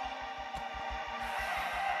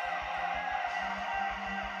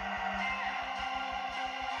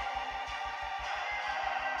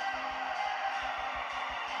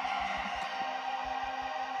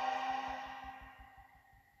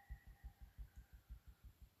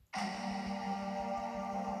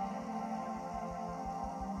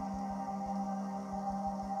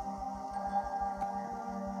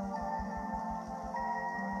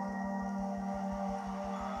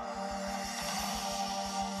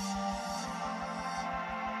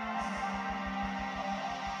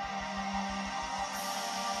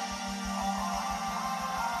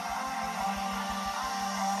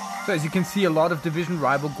 So as you can see, a lot of Division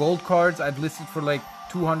Rival gold cards. I've listed for like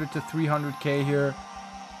 200 to 300k here.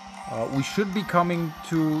 We should be coming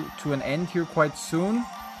to an end here quite soon.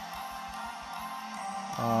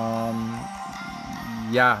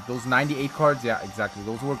 Yeah, those 98 cards, yeah, exactly.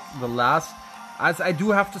 Those were the last. As I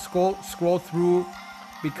do have to scroll through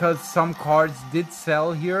because some cards did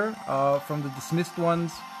sell here from the dismissed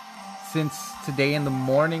ones since today in the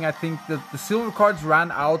morning. I think that the silver cards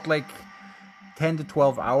ran out like 10 to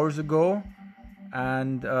 12 hours ago,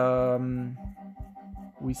 and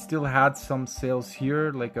we still had some sales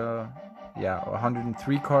here, like a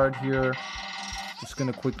 103 card here. Just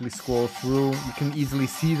gonna quickly scroll through. You can easily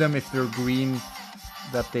see them if they're green,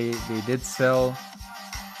 that they did sell.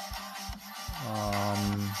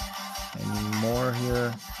 Any more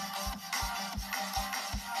here?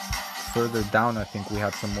 Further down, I think we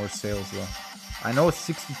had some more sales though. I know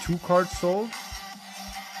 62 cards sold.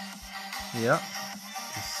 Yeah,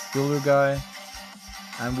 the Stiller guy.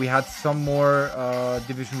 And we had some more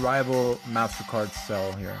Division Rival MasterCard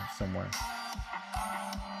sell here somewhere.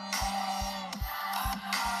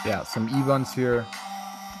 Yeah, some E-ones here.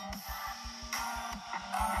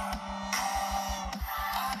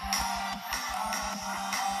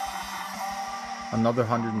 Another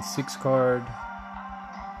 106 card.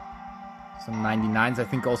 Some 99s, I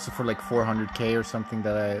think also for like 400k or something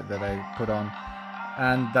that I put on.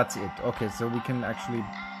 And that's it. Okay, so we can actually,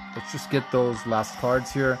 let's just get those last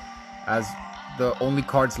cards here, as the only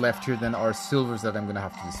cards left here then are silvers that I'm gonna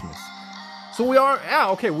have to dismiss. So we are, yeah,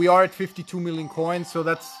 okay, we are at 52 million coins. So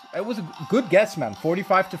it was a good guess, man.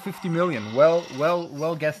 45 to 50 million.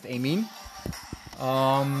 Well guessed, Amin.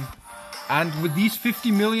 And with these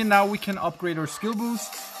 50 million now we can upgrade our skill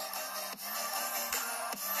boosts.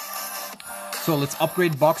 So let's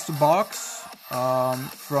upgrade box to box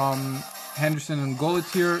from Henderson and Gullit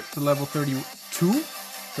here to level 32.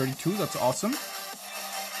 32, that's awesome.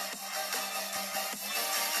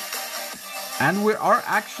 And we are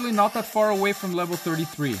actually not that far away from level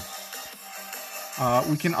 33.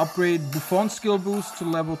 We can upgrade Buffon skill boost to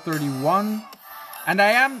level 31. And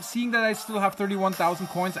I am seeing that I still have 31,000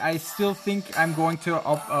 coins. I still think I'm going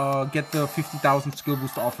to get the 50,000 skill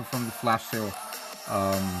boost offer from the flash sale.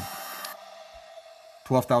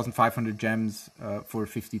 12,500 gems for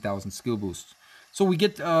 50,000 skill boost. So we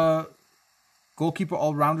get goalkeeper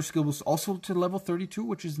all-rounder skill boost also to level 32,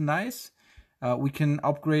 which is nice. We can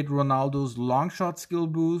upgrade Ronaldo's long shot skill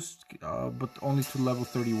boost, but only to level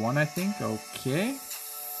 31, I think. Okay.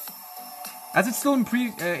 As it still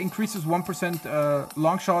increases 1%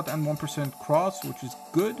 long shot and 1% cross, which is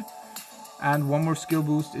good. And one more skill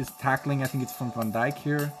boost is tackling. I think it's from Van Dijk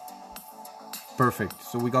here. Perfect.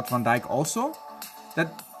 So we got Van Dijk also.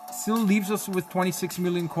 That still leaves us with 26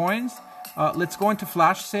 million coins. Let's go into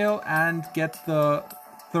flash sale and get the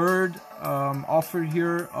third offer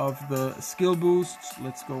here of the skill boosts.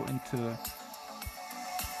 Let's go into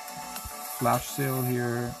flash sale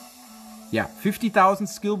here. Yeah, 50,000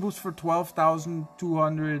 skill boost for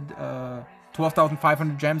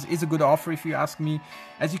 12,500 gems is a good offer if you ask me.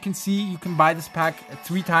 As you can see, you can buy this pack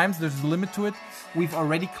 3 times. There's a limit to it. We've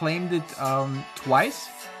already claimed it twice.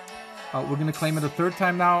 We're going to claim it a 3rd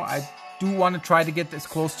time now. I do want to try to get as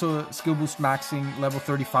close to skill boost maxing level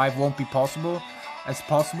 35. Won't be possible as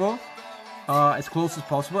close as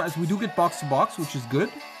possible, as we do get box to box, which is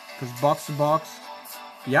good, because box to box,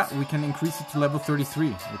 yeah, we can increase it to level 33,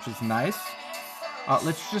 which is nice.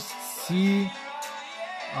 Let's just see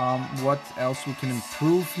what else we can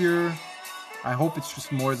improve here. I hope it's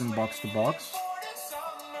just more than box to box.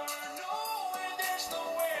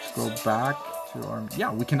 Let's go back to our,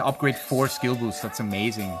 yeah, we can upgrade 4 skill boosts. That's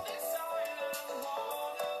amazing.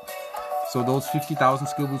 So those 50,000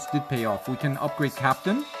 skill boosts did pay off. We can upgrade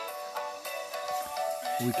captain.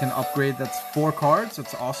 We can upgrade, that's 4 cards.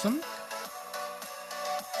 That's awesome.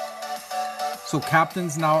 So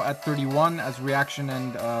captain's now at 31 as reaction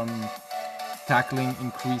and tackling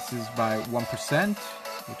increases by 1%,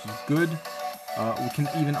 which is good. We can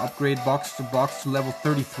even upgrade box to box to level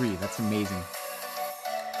 33. That's amazing.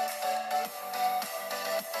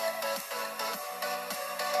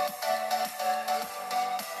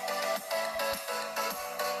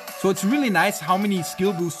 So it's really nice how many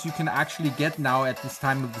skill boosts you can actually get now at this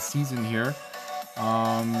time of the season here.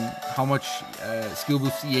 How much skill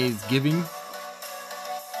boosts EA is giving.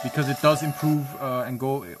 Because it does improve and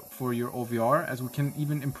go for your OVR, as we can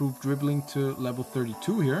even improve dribbling to level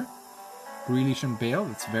 32 here. Grealish and Bale,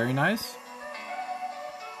 that's very nice.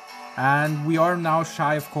 And we are now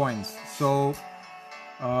shy of coins. So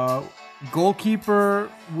goalkeeper,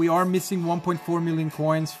 we are missing 1.4 million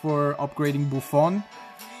coins for upgrading Buffon.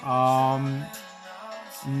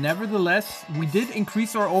 Nevertheless, we did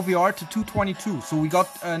increase our OVR to 222. So we got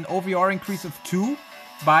an OVR increase of 2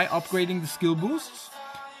 by upgrading the skill boosts.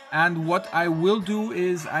 And what I will do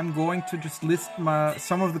is I'm going to just list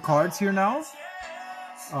some of the cards here now.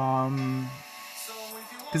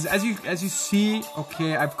 Because as you see,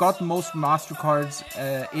 okay, I've got most master cards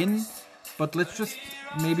in, but let's just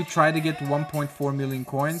maybe try to get 1.4 million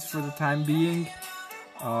coins for the time being.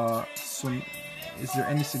 So is there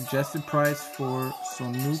any suggested price for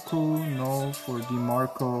Sonuku? No. For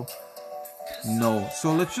DiMarco? No.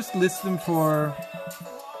 So let's just list them for,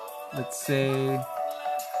 let's say,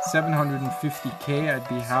 750k. I'd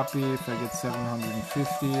be happy if I get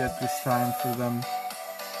 750 at this time for them.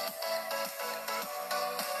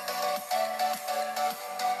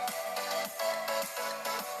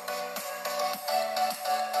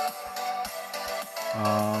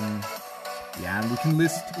 Yeah, and we can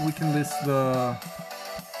list the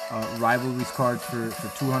rivalries cards for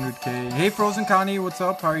 200k. Hey Frozen Connie, what's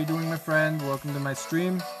up? How are you doing, my friend? Welcome to my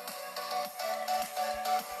stream.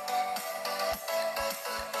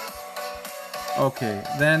 Okay,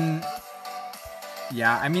 then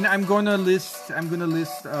yeah, I mean I'm gonna list some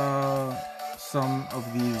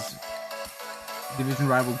of these division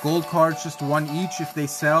rival gold cards, just one each. If they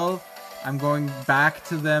sell, I'm going back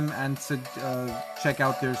to them and check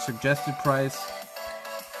out their suggested price.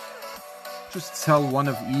 Just sell one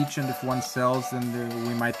of each, and if one sells, then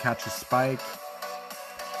we might catch a spike.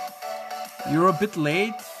 You're a bit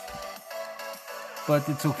late, but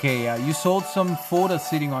it's okay. Yeah, you sold some Foda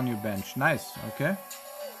sitting on your bench. Nice. Okay.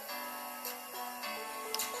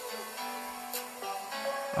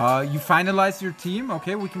 You finalized your team.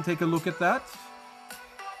 Okay, we can take a look at that.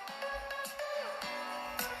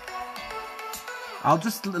 I'll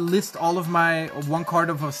just list all of my one card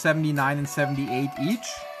of a 79 and 78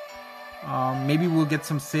 each. Maybe we'll get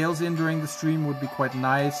some sales in during the stream, would be quite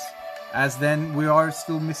nice. As then we are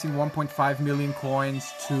still missing 1.5 million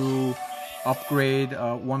coins to upgrade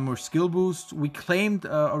one more skill boost. We claimed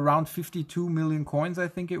around 52 million coins, I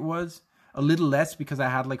think it was. A little less because I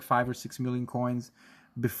had like 5 or 6 million coins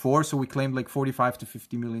before. So we claimed like 45 to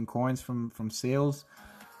 50 million coins from sales.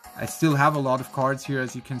 I still have a lot of cards here,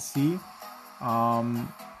 as you can see.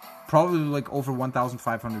 Probably like over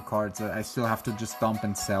 1,500 cards that I still have to just dump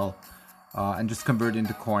and sell. And just convert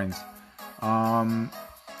into coins. And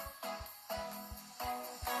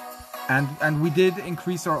we did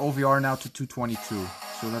increase our OVR now to 222,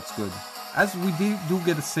 so that's good. As we do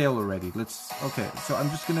get a sale already. Okay, so I'm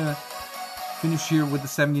just gonna finish here with the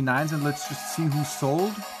 79s and let's just see who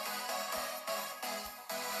sold.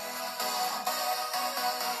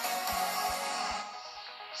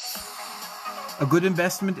 A good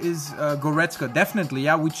investment is Goretzka, definitely.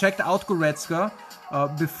 Yeah, we checked out Goretzka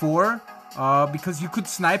before. Because you could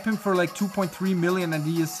snipe him for like 2.3 million and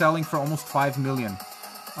he is selling for almost 5 million.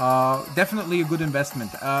 Definitely a good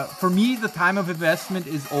investment. For me, the time of investment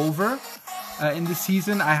is over. In this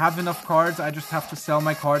season, I have enough cards. I just have to sell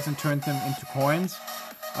my cards and turn them into coins.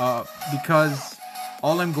 Because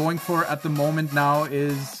all I'm going for at the moment now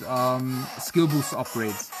is skill boost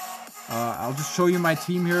upgrades. I'll just show you my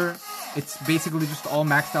team here. It's basically just all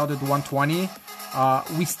maxed out at 120.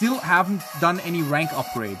 We still haven't done any rank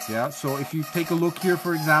upgrades, yeah? So if you take a look here,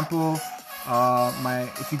 for example,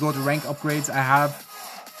 if you go to rank upgrades, I have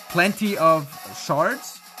plenty of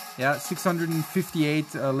shards, yeah,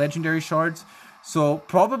 658 legendary shards. So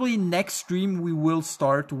probably next stream we will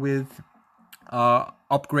start with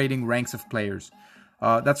upgrading ranks of players.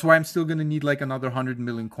 That's why I'm still gonna need like another 100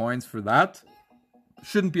 million coins for that.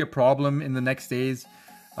 Shouldn't be a problem in the next days.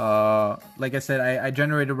 Like I said, I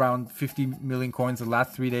generated around 50 million coins the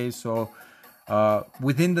last 3 days, so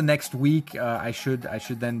within the next week I should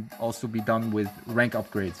then also be done with rank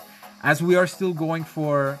upgrades. As we are still going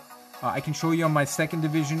for, I can show you on my second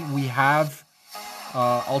division, we have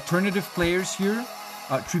alternative players here.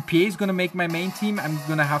 Trippier is going to make my main team. I'm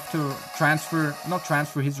going to have to not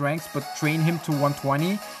transfer his ranks, but train him to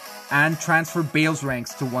 120 and transfer Bale's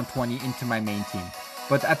ranks to 120 into my main team.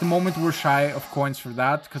 But at the moment, we're shy of coins for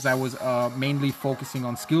that because I was mainly focusing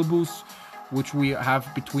on skill boosts, which we have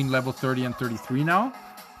between level 30 and 33 now,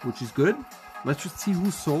 which is good. Let's just see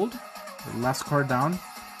who sold. The last card down.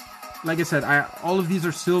 Like I said, all of these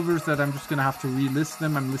are silvers that I'm just going to have to relist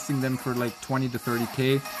them. I'm listing them for like 20 to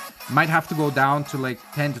 30k. Might have to go down to like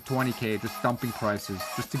 10 to 20k, just dumping prices,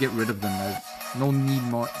 just to get rid of them. There's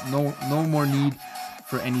no more need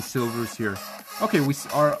for any silvers here. Okay, we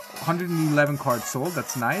are 111 cards sold.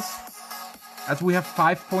 That's nice. As we have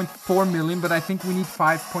 5.4 million, but I think we need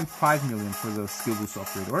 5.5 million for the skill boost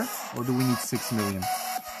upgrade, or do we need 6 million?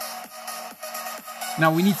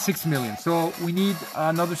 Now we need 6 million, so we need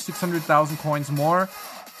another 600,000 coins more.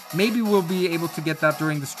 Maybe we'll be able to get that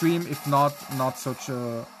during the stream. If not, not such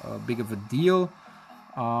a big of a deal.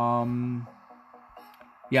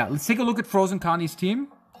 Yeah, let's take a look at Frozen Connie's team.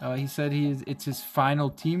 He said it's his final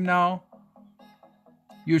team now.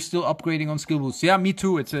 You're still upgrading on skill boosts. Yeah, me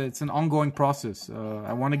too. It's an ongoing process.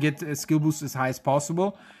 I want to get a skill boost as high as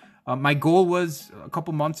possible. My goal was a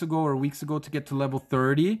couple months ago or weeks ago to get to level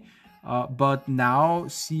 30. But now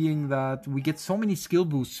seeing that we get so many skill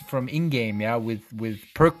boosts from in-game, yeah, with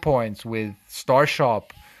perk points, with Star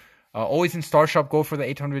Shop. Always in Star Shop, go for the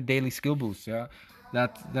 800 daily skill boosts, yeah.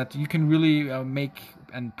 That you can really make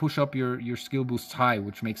and push up your skill boosts high,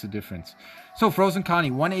 which makes a difference. So Frozen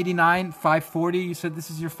Connie, 189, 540. You said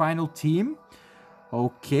this is your final team.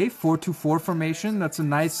 Okay, 4-2-4 formation. That's a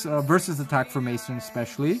nice versus attack formation,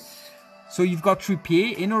 especially. So you've got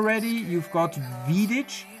Trippier in already. You've got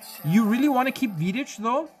Vidic. You really want to keep Vidic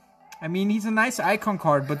though? I mean, he's a nice icon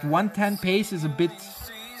card, but 110 pace is a bit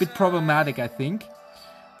problematic, I think.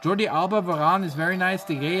 Jordi Alba, Varane is very nice.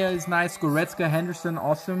 De Gea is nice. Goretzka, Henderson,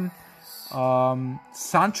 awesome.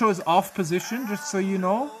 Sancho is off position, just so you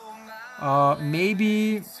know.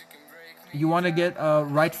 Maybe you want to get a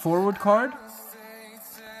right forward card.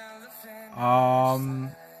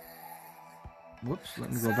 Whoops,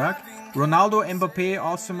 let me go back. Ronaldo, Mbappe,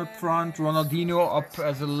 awesome up front. Ronaldinho up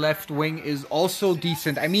as a left wing is also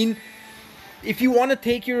decent. I mean, if you want to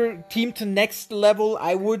take your team to next level,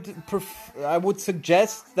 I would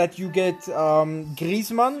suggest that you get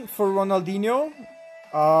Griezmann for Ronaldinho.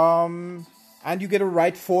 And you get a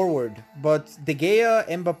right forward. But De Gea,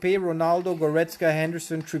 Mbappe, Ronaldo, Goretzka,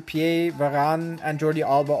 Henderson, Trippier, Varane, and Jordi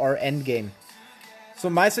Alba are endgame. So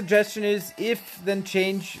my suggestion is, if then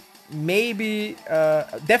change, maybe,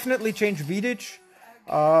 definitely change Vidic.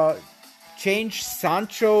 Change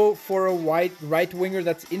Sancho for a right winger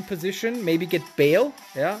that's in position. Maybe get Bale,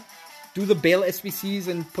 yeah. Do the Bale SBCs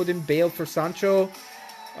and put in Bale for Sancho.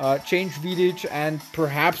 Change Vidic and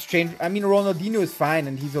perhaps change... I mean, Ronaldinho is fine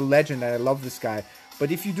and he's a legend and I love this guy. But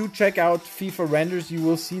if you do check out FIFA renders, you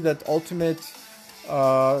will see that Ultimate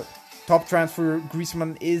top transfer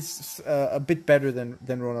Griezmann is a bit better than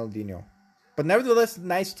Ronaldinho. But nevertheless,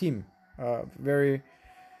 nice team. Very...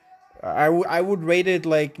 I would rate it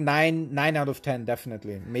like 9 out of 10,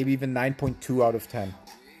 definitely. Maybe even 9.2 out of 10.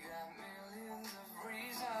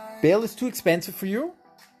 Bale is too expensive for you?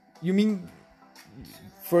 You mean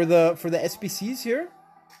for the SBCs here?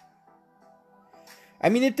 I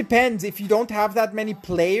mean, it depends. If you don't have that many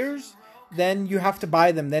players, then you have to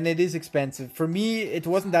buy them. Then it is expensive. For me, it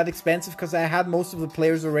wasn't that expensive because I had most of the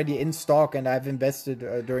players already in stock and I've invested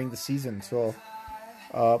during the season. So,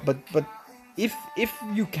 but if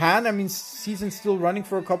you can, I mean, season's still running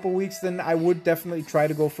for a couple weeks, then I would definitely try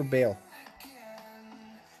to go for Bale.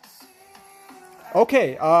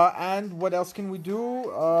 Okay, and what else can we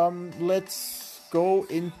do? Let's go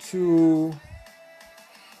into...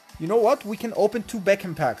 You know what? We can open 2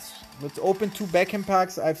 Beckham packs. Let's open 2 Beckham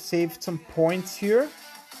packs. I've saved some points here.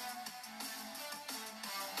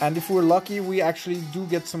 And if we're lucky, we actually do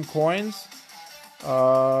get some coins.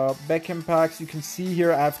 Beckham packs, you can see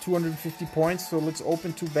here I have 250 points. So let's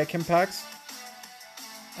open 2 Beckham packs.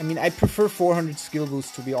 I mean, I prefer 400 skill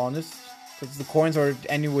boosts, to be honest. Because the coins are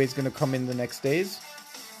anyways going to come in the next days.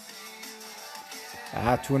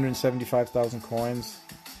 275,000 coins.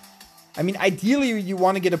 I mean, ideally you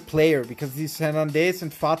want to get a player, because these Hernandez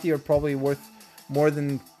and Fati are probably worth more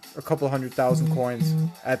than a couple 100,000 coins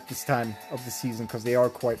at this time of the season, because they are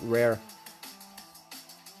quite rare.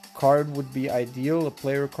 Card would be ideal, a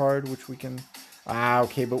player card, which we can...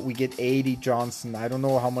 okay, but we get 80 Johnson. I don't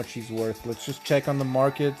know how much he's worth. Let's just check on the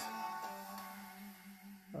market.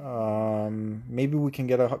 Maybe we can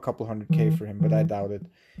get a couple 100k for him, but I doubt it.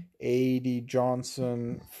 80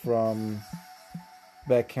 Johnson from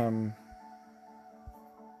Beckham.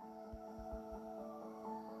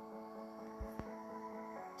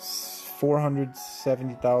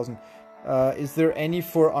 $470,000. Is there any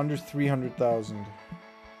for under 300,000?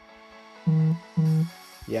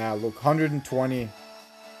 Yeah, look, 120.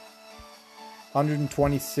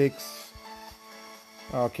 126.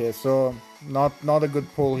 Okay, so not a good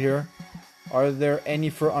pull here. Are there any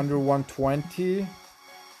for under 120?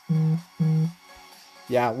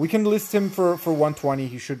 Yeah, we can list him for 120.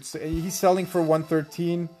 He's selling for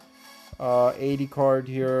 113. 80 card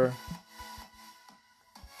here.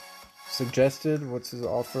 Suggested. What's his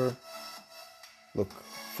offer? Look,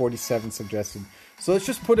 47 suggested. So let's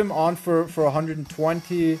just put him on for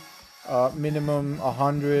 120. Minimum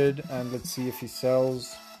 100, and let's see if he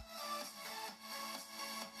sells.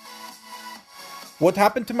 What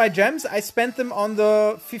happened to my gems? I spent them on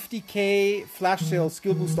the 50k flash sale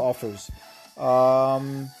skill boost offers.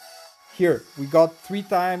 Here, we got 3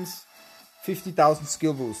 times 50,000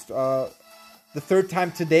 skill boost. The 3rd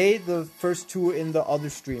time today, the first 2 in the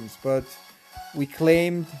other streams. But we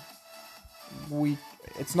claimed...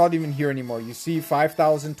 It's not even here anymore. You see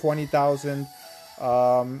 5,000, 20,000.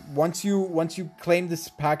 Once you claim this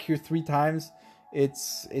pack here 3 times,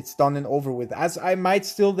 it's done and over with. As I might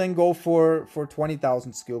still then go for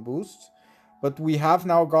 20,000 skill boosts, but we have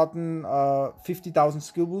now gotten 50,000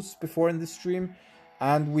 skill boosts before in this stream,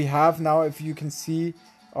 and we have now, if you can see,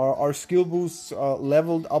 our skill boosts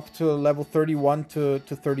leveled up to level 31 to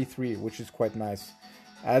 33, which is quite nice.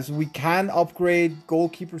 As we can upgrade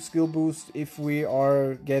goalkeeper skill boost if we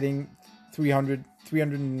are getting 300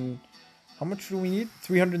 how much do we need?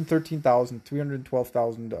 313,000,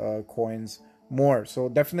 312,000 coins more. So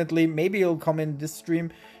definitely, maybe it'll come in this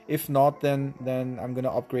stream. If not, then I'm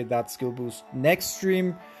gonna upgrade that skill boost next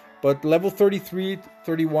stream. But level 33,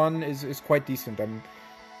 31 is quite decent. I'm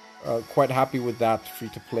quite happy with that free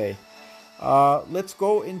to play. Let's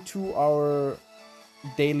go into our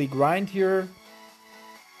daily grind here.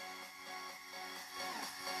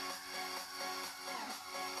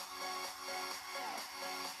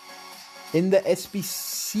 In the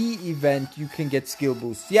SBC event, you can get skill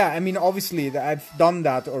boosts. Yeah, I mean, obviously, I've done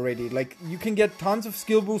that already. Like, you can get tons of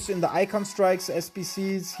skill boosts in the Icon Strikes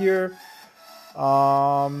SBCs here.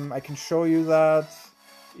 I can show you that.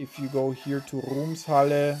 If you go here to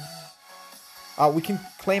Ruhmeshalle, we can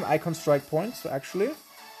claim Icon Strike points, actually.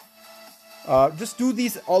 Just do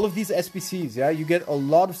all of these SBCs, yeah? You get a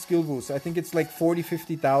lot of skill boosts. I think it's like 40,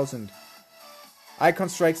 50,000. Icon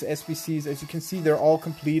Strikes SBCs, as you can see, they're all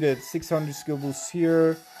completed. 600 skill boosts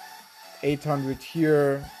here, 800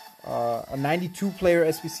 here. A 92 player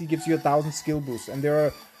SBC gives you 1,000 skill boosts, and there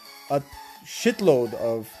are a shitload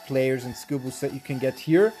of players and skill boosts that you can get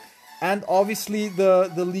here. And obviously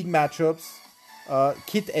the league matchups,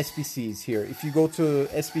 kit SBCs here. If you go to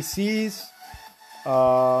SBCs,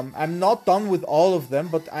 I'm not done with all of them,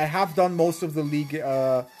 but I have done most of the league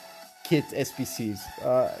kit SBCs.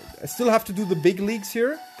 I still have to do the big leagues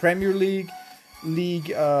here. Premier League,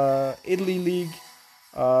 Italy League,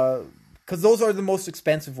 because those are the most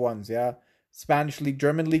expensive ones, yeah. Spanish League,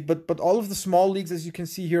 German League, but all of the small leagues, as you can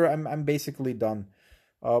see here, I'm basically done.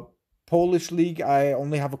 Polish League, I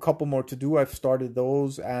only have a couple more to do. I've started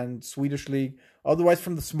those, and Swedish League. Otherwise,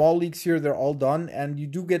 from the small leagues here, they're all done, and you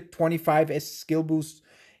do get 25 skill boosts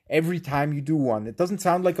every time you do one. It doesn't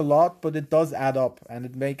sound like a lot, but it does add up, and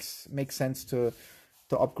it makes sense to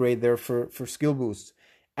upgrade there for skill boosts.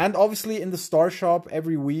 And obviously in the Star Shop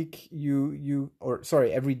every week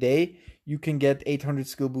every day you can get 800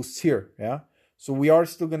 skill boosts here, yeah. So we are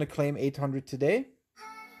still going to claim 800 today,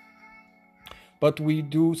 but we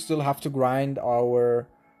do still have to grind our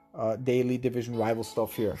daily division rival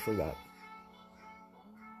stuff here for that.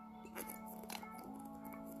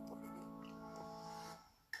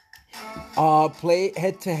 Play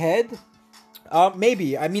head-to-head?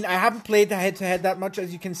 Maybe. I mean, I haven't played the head-to-head that much.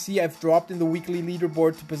 As you can see, I've dropped in the weekly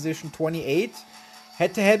leaderboard to position 28.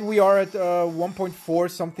 Head-to-head, we are at 1.4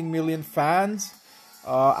 something million fans.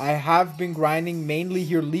 I have been grinding mainly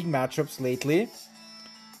here league matchups lately.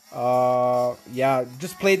 Yeah,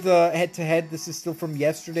 just played the head-to-head. This is still from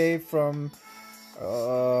yesterday, from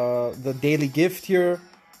the daily gift here,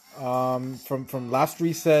 from last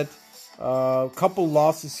reset. Couple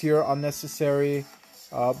losses here, unnecessary,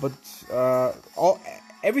 but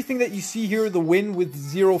everything that you see here, the win with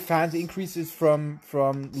 0 fans increases from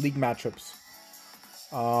league matchups.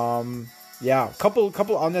 Yeah,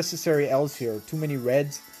 couple unnecessary L's here, too many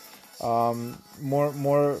reds,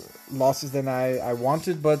 more losses than I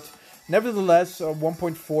wanted, but nevertheless,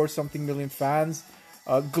 1.4 something million fans,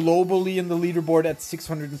 globally in the leaderboard at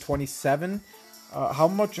 627.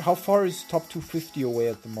 How far is top 250 away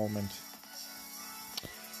at the moment?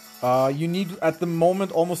 You need, at the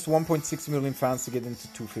moment, almost 1.6 million fans to get into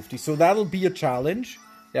 250. So that'll be a challenge,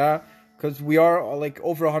 yeah, because we are like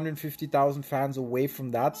over 150,000 fans away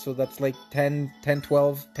from that. So that's like 10 to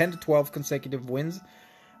 12 consecutive wins.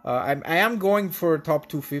 I am going for top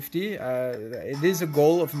 250. It is a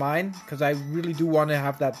goal of mine because I really do want to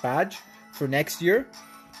have that badge for next year.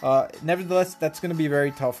 Nevertheless, that's going to be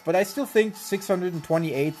very tough. But I still think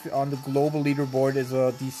 628 on the global leaderboard is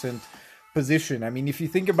a decent position. I mean, if you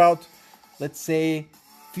think about, let's say,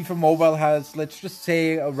 FIFA Mobile has, let's just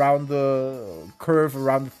say, around the curve,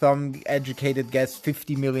 around the thumb, educated guess,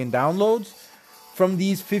 50 million downloads. From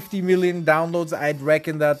these 50 million downloads, I'd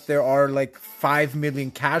reckon that there are like 5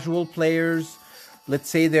 million casual players. Let's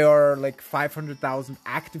say there are like 500,000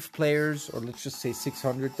 active players, or let's just say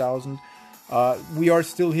 600,000. We are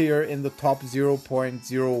still here in the top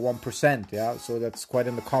 0.01%, yeah, so that's quite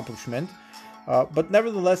an accomplishment. But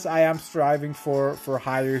nevertheless, I am striving for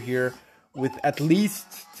higher here, with at least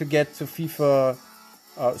to get to FIFA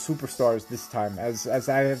Superstars this time, as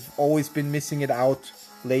I have always been missing it out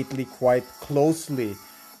lately quite closely.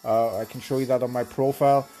 I can show you that on my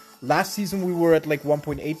profile. Last season we were at like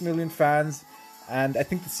 1.8 million fans, and I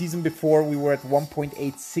think the season before we were at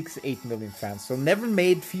 1.868 million fans. So never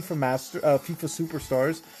made FIFA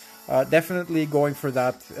Superstars. Definitely going for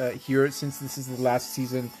that here, since this is the last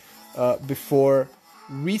season before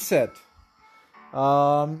reset.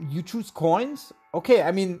 You choose coins? Okay,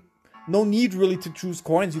 I mean, no need really to choose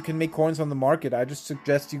coins. You can make coins on the market. I just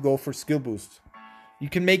suggest you go for skill boost. You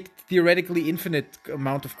can make theoretically infinite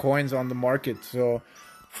amount of coins on the market. So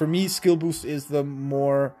for me, skill boost is the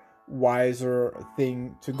more wiser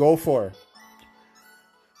thing to go for.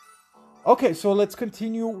 Okay, so let's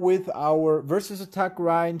continue with our versus attack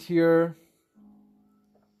grind here.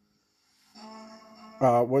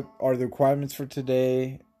 What are the requirements for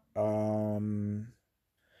today? 10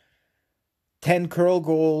 curl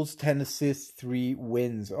goals, 10 assists, 3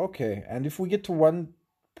 wins. Okay, and if we get to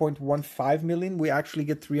 1.15 million, we actually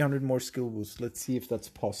get 300 more skill boosts. Let's see if that's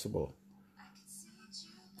possible.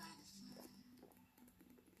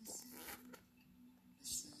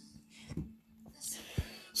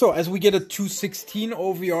 So as we get a 216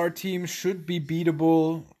 OVR team, should be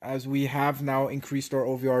beatable, as we have now increased our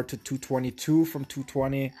OVR to 222 from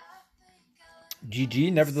 220.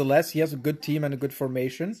 GG. Nevertheless, he has a good team and a good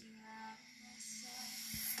formation.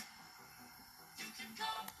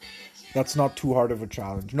 That's not too hard of a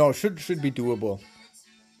challenge. No, should be doable.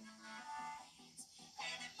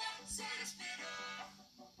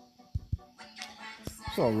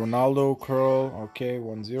 So Ronaldo, curl, okay,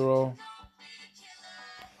 1-0.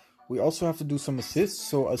 We also have to do some assists.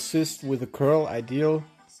 So assist with a curl, ideal.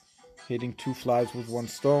 Hitting 2 flies with 1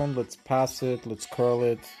 stone. Let's pass it. Let's curl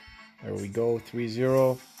it. There we go,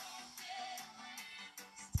 3-0.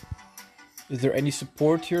 Is there any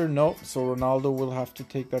support here? No. So Ronaldo will have to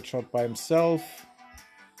take that shot by himself.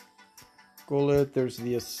 Goal it. There's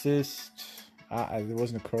the assist. There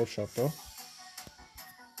wasn't a curl shot though.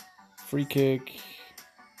 Free kick.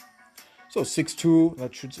 So 6-2.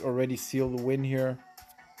 That should already seal the win here.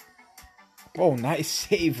 Oh, nice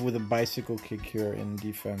save with a bicycle kick here in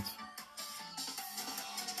defense.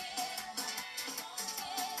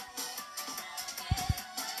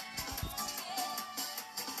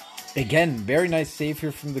 Again, very nice save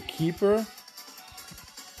here from the keeper.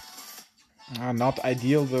 Not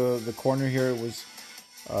ideal, the corner here was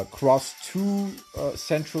crossed too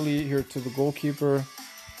centrally here to the goalkeeper.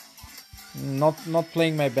 Not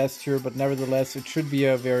playing my best here, but nevertheless, it should be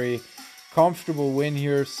a very comfortable win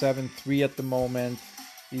here. 7-3 at the moment.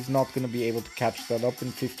 He's not going to be able to catch that up in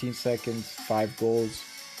 15 seconds. 5 goals.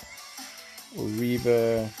 Uribe.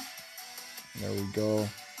 There we go.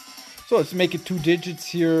 So let's make it 2 digits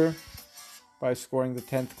here by scoring the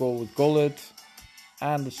 10th goal with Gullit.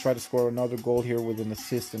 And let's try to score another goal here with an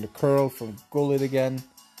assist and a curl from Gullit again.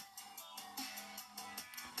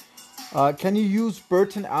 Can you use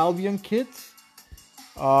Burton Albion kit?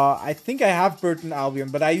 I think I have Burton Albion,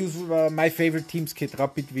 but I use my favorite team's kit,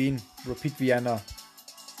 Rapid Vienna.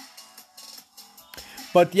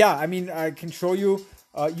 But yeah, I mean, I can show you.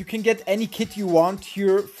 You can get any kit you want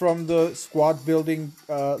here from the squad building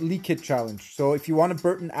league kit challenge. So if you want a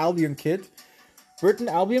Burton Albion kit, Burton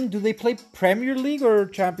Albion, do they play Premier League or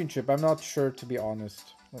Championship? I'm not sure, to be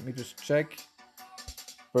honest. Let me just check.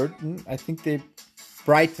 Burton, I think they...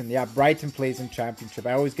 Brighton, yeah, Brighton plays in Championship.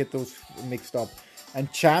 I always get those mixed up.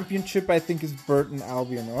 And Championship, I think, is Burton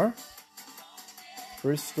Albion, or?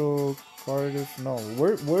 Bristol, Cardiff, no.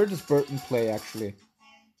 Where does Burton play, actually?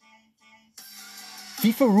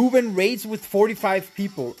 FIFA Ruben raids with 45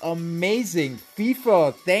 people. Amazing.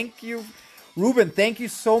 FIFA, thank you. Ruben, thank you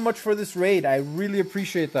so much for this raid. I really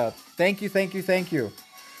appreciate that. Thank you, thank you, thank you.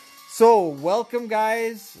 So, welcome,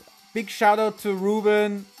 guys. Big shout out to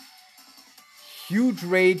Ruben. Huge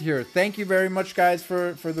raid here. Thank you very much, guys,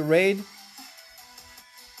 for the raid.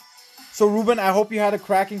 So, Ruben, I hope you had a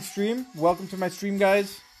cracking stream. Welcome to my stream,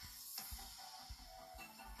 guys.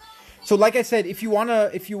 So, like I said, if you want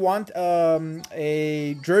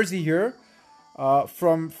a jersey here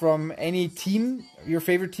from any team, your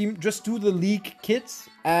favorite team, just do the league kits.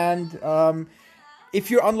 And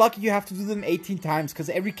if you're unlucky, you have to do them 18 times because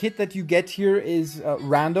every kit that you get here is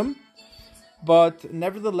random. But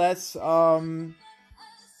nevertheless,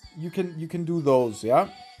 you can do those, yeah.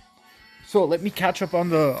 So let me catch up on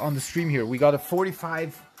the stream here. We got a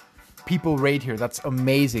 45 people raid here. That's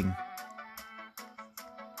amazing.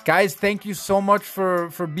 Guys, thank you so much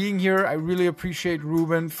for being here. I really appreciate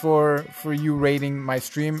Ruben for you raiding my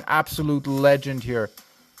stream. Absolute legend here.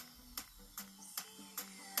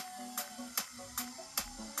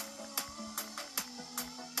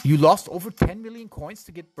 You lost over 10 million coins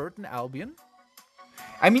to get Burton Albion?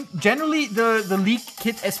 I mean, generally the league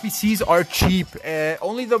kit SBCs are cheap.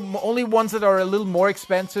 Only ones that are a little more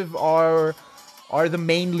expensive are the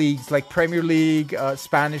main leagues like Premier League,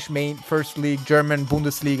 Spanish First League, German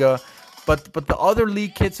Bundesliga. But the other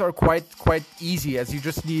league kits are quite easy, as you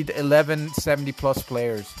just need 11 70+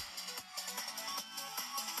 players.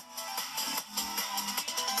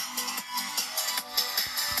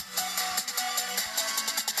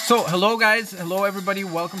 So, hello guys, hello everybody,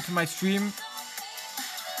 welcome to my stream.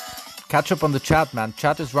 Catch up on the chat, man.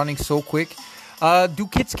 Chat is running so quick. Do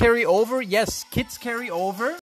kits carry over? Yes, kits carry over.